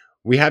breeds.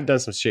 We have done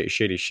some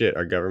shady shit.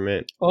 Our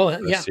government. Oh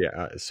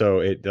yeah. So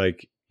it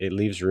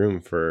leaves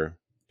room for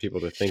people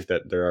to think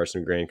that there are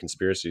some grand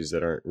conspiracies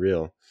that aren't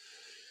real.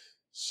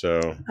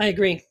 So I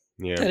agree.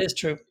 Yeah, that is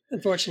true.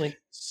 Unfortunately.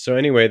 So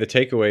anyway, the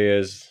takeaway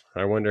is,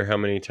 I wonder how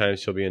many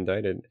times he'll be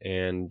indicted,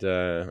 and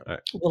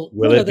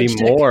will it be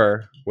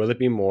more? Will it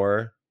be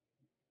more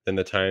than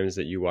the times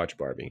that you watch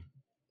Barbie?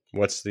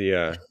 What's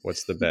the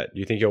bet? Do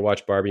you think you'll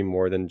watch Barbie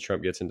more than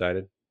Trump gets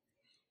indicted?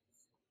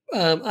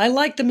 I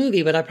like the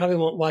movie, but I probably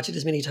won't watch it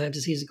as many times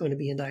as he's going to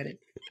be indicted.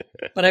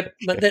 But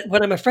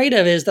what I'm afraid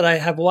of is that I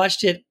have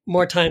watched it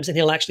more times than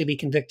he'll actually be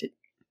convicted.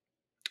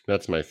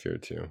 That's my fear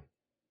too.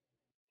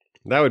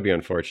 That would be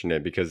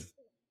unfortunate because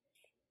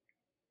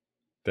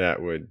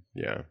that would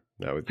be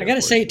I got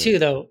to say too,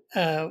 though,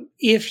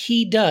 if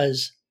he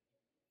does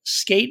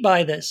skate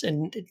by this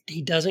and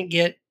he doesn't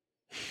get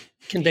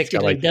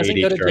convicted, like he doesn't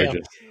go to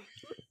charges.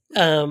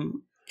 jail,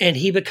 and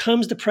he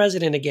becomes the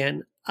president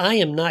again, I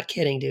am not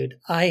kidding, dude.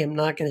 I am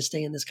not going to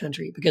stay in this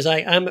country because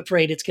I'm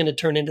afraid it's going to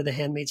turn into The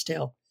Handmaid's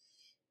Tale.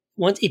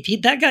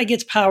 If that guy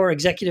gets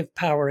executive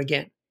power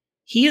again,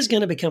 he is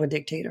going to become a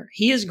dictator.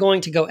 He is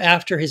going to go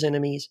after his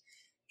enemies.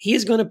 He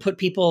is going to put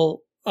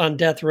people on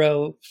death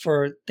row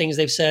for things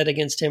they've said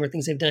against him or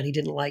things they've done he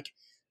didn't like.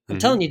 I'm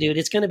telling you, dude,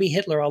 it's going to be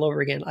Hitler all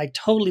over again. I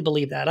totally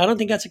believe that. I don't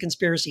think that's a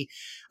conspiracy.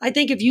 I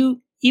think if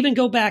you even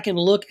go back and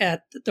look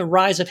at the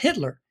rise of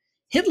Hitler,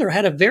 Hitler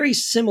had a very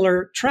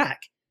similar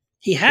track.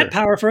 He had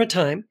power for a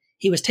time.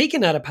 He was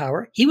taken out of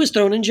power. He was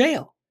thrown in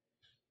jail,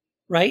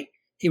 right?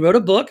 He wrote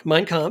a book,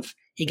 Mein Kampf.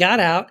 He got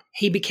out.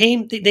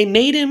 They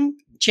made him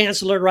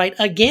chancellor, right,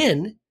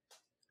 again.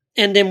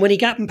 And then when he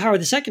got in power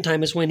the second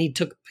time is when he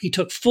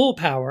took full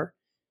power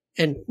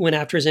and went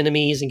after his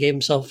enemies and gave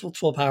himself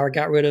full power,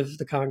 got rid of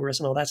the Congress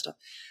and all that stuff.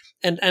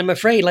 And I'm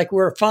afraid like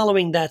we're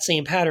following that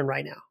same pattern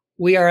right now.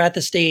 We are at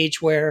the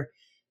stage where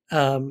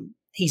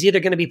he's either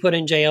going to be put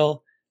in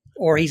jail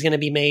or he's going to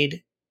be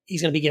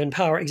given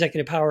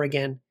executive power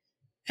again.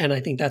 And I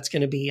think that's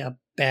going to be a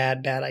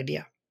bad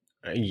idea.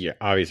 Yeah,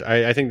 obviously.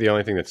 I think the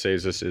only thing that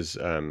saves us is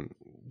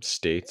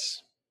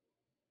states.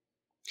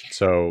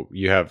 So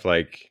you have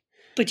like...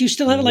 But you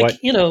still have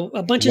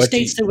a bunch of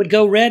states that would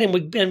go red and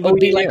would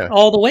be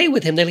all the way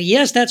with him. They're like,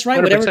 yes, that's right.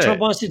 100%. Whatever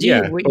Trump wants to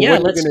do.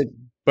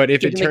 But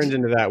if it turns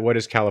into that, what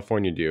does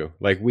California do?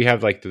 Like we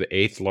have like the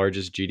 8th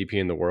largest GDP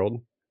in the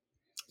world.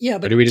 Yeah,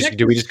 but do we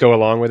just go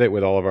along with it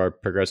with all of our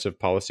progressive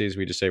policies?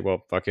 We just say,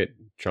 well, fuck it,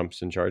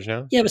 Trump's in charge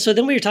now. Yeah, but so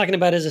then what you're talking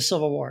about is a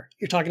civil war.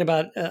 You're talking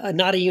about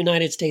not a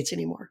United States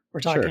anymore. We're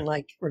talking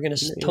like we're going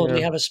to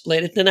totally have a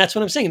split. Then that's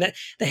what I'm saying. That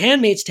The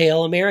Handmaid's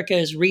Tale, America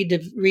is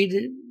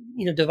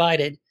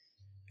divided.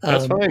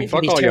 That's fine.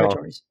 Fuck all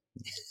territories.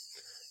 Y'all.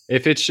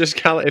 If it's just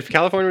if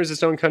California was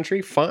its own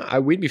country,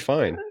 fine. We'd be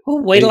fine.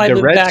 Well, wait till I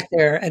move back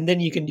there, and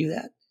then you can do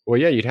that. Well,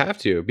 yeah, you'd have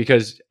to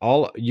because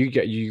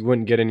you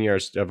wouldn't get any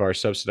of our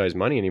subsidized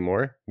money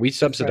anymore. We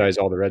subsidize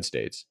all the red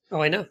states.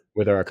 Oh, I know.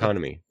 With our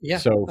economy. Yeah.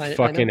 So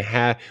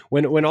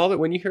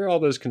when you hear all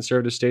those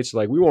conservative states are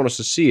like, we want to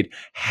secede,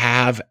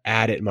 have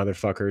at it,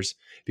 motherfuckers,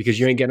 because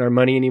you ain't getting our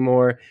money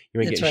anymore.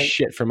 You ain't getting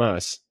shit from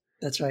us.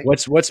 That's right.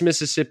 What's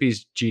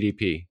Mississippi's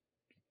GDP?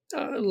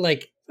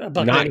 Like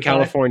about not 95.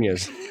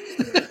 California's.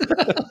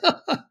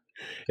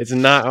 It's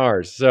not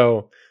ours.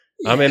 So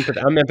I'm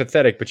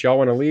empathetic, but y'all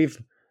want to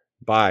leave?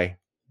 Bye.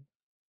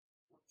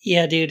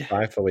 Yeah, dude.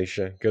 Bye,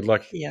 Felicia. Good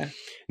luck. Yeah.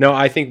 No,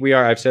 I think we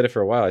are. I've said it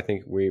for a while. I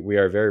think we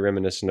are very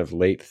reminiscent of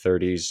late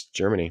 30s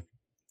Germany.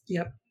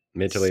 Yep.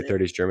 Mid to late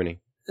 30s Germany.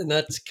 And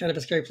that's kind of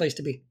a scary place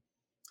to be.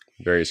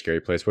 Very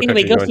scary place. What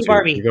anyway, country go see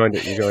Barbie. You're going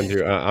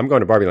to I'm going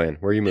to Barbie Land.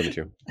 Where are you moving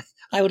to?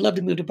 I would love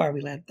to move to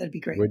Barbie Land. That'd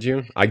be great. Would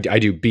you? I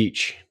do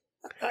beach.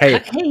 Hey,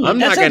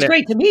 that sounds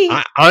great to me.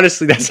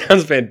 Honestly, that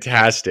sounds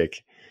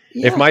fantastic.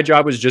 Yeah. If my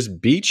job was just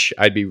beach,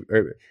 I'd be.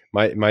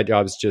 My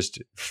job is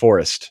just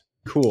forest.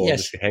 Cool.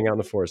 Yes. Just hang out in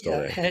the forest all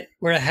day.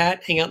 Wear a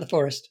hat, hang out in the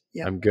forest.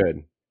 Yeah. I'm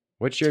good.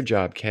 What's your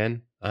job,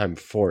 Ken? I'm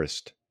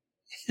forest.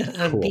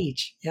 I'm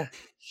beach. Yeah.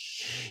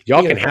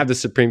 Y'all can have the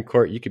Supreme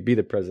Court. You could be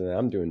the president.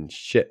 I'm doing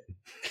shit.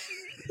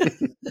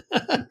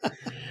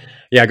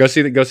 Yeah, go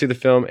see the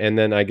film, and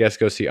then I guess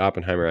go see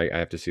Oppenheimer. I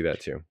have to see that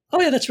too.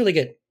 Oh yeah, that's really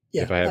good.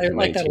 Yeah, if I have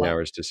 19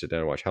 hours to sit down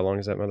and watch. How long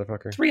is that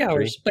motherfucker? 3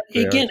 hours. But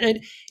again,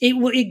 and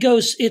it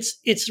goes.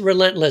 It's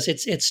relentless.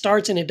 It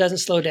starts and it doesn't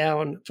slow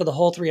down for the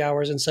whole 3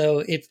 hours, and so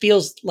it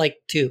feels like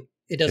 2.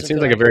 It doesn't. It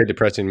seems like a very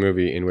depressing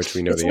movie in which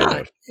we know the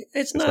end of.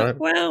 It's not.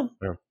 Well,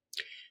 no.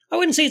 I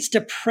wouldn't say it's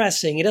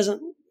depressing. It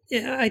doesn't.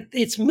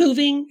 It's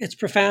moving. It's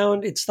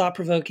profound. It's thought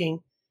provoking.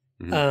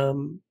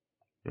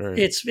 Mm-hmm. Right.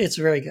 It's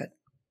very good.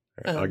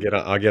 I'll get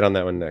on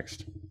that one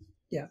next.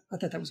 Yeah, I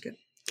thought that was good.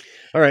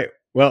 All right.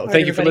 Well,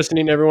 thank you for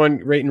listening, everyone.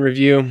 Rate and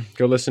review.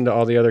 Go listen to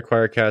all the other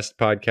Choircast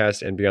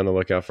podcasts and be on the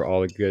lookout for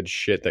all the good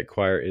shit that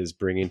Choir is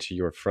bringing to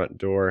your front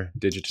door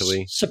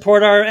digitally.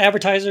 Support our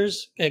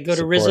advertisers. Go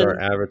to Risen. Our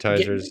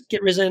advertisers.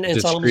 Get Risen and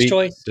Solomon's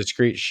Choice.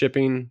 Discreet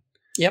shipping.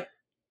 Yep.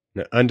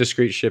 No,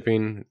 undiscreet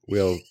shipping.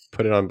 We'll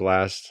put it on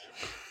blast.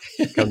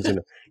 Comes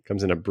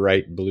in a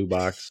bright blue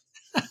box.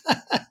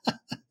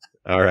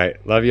 All right.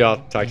 Love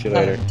y'all. Talk to you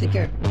later. Take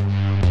care.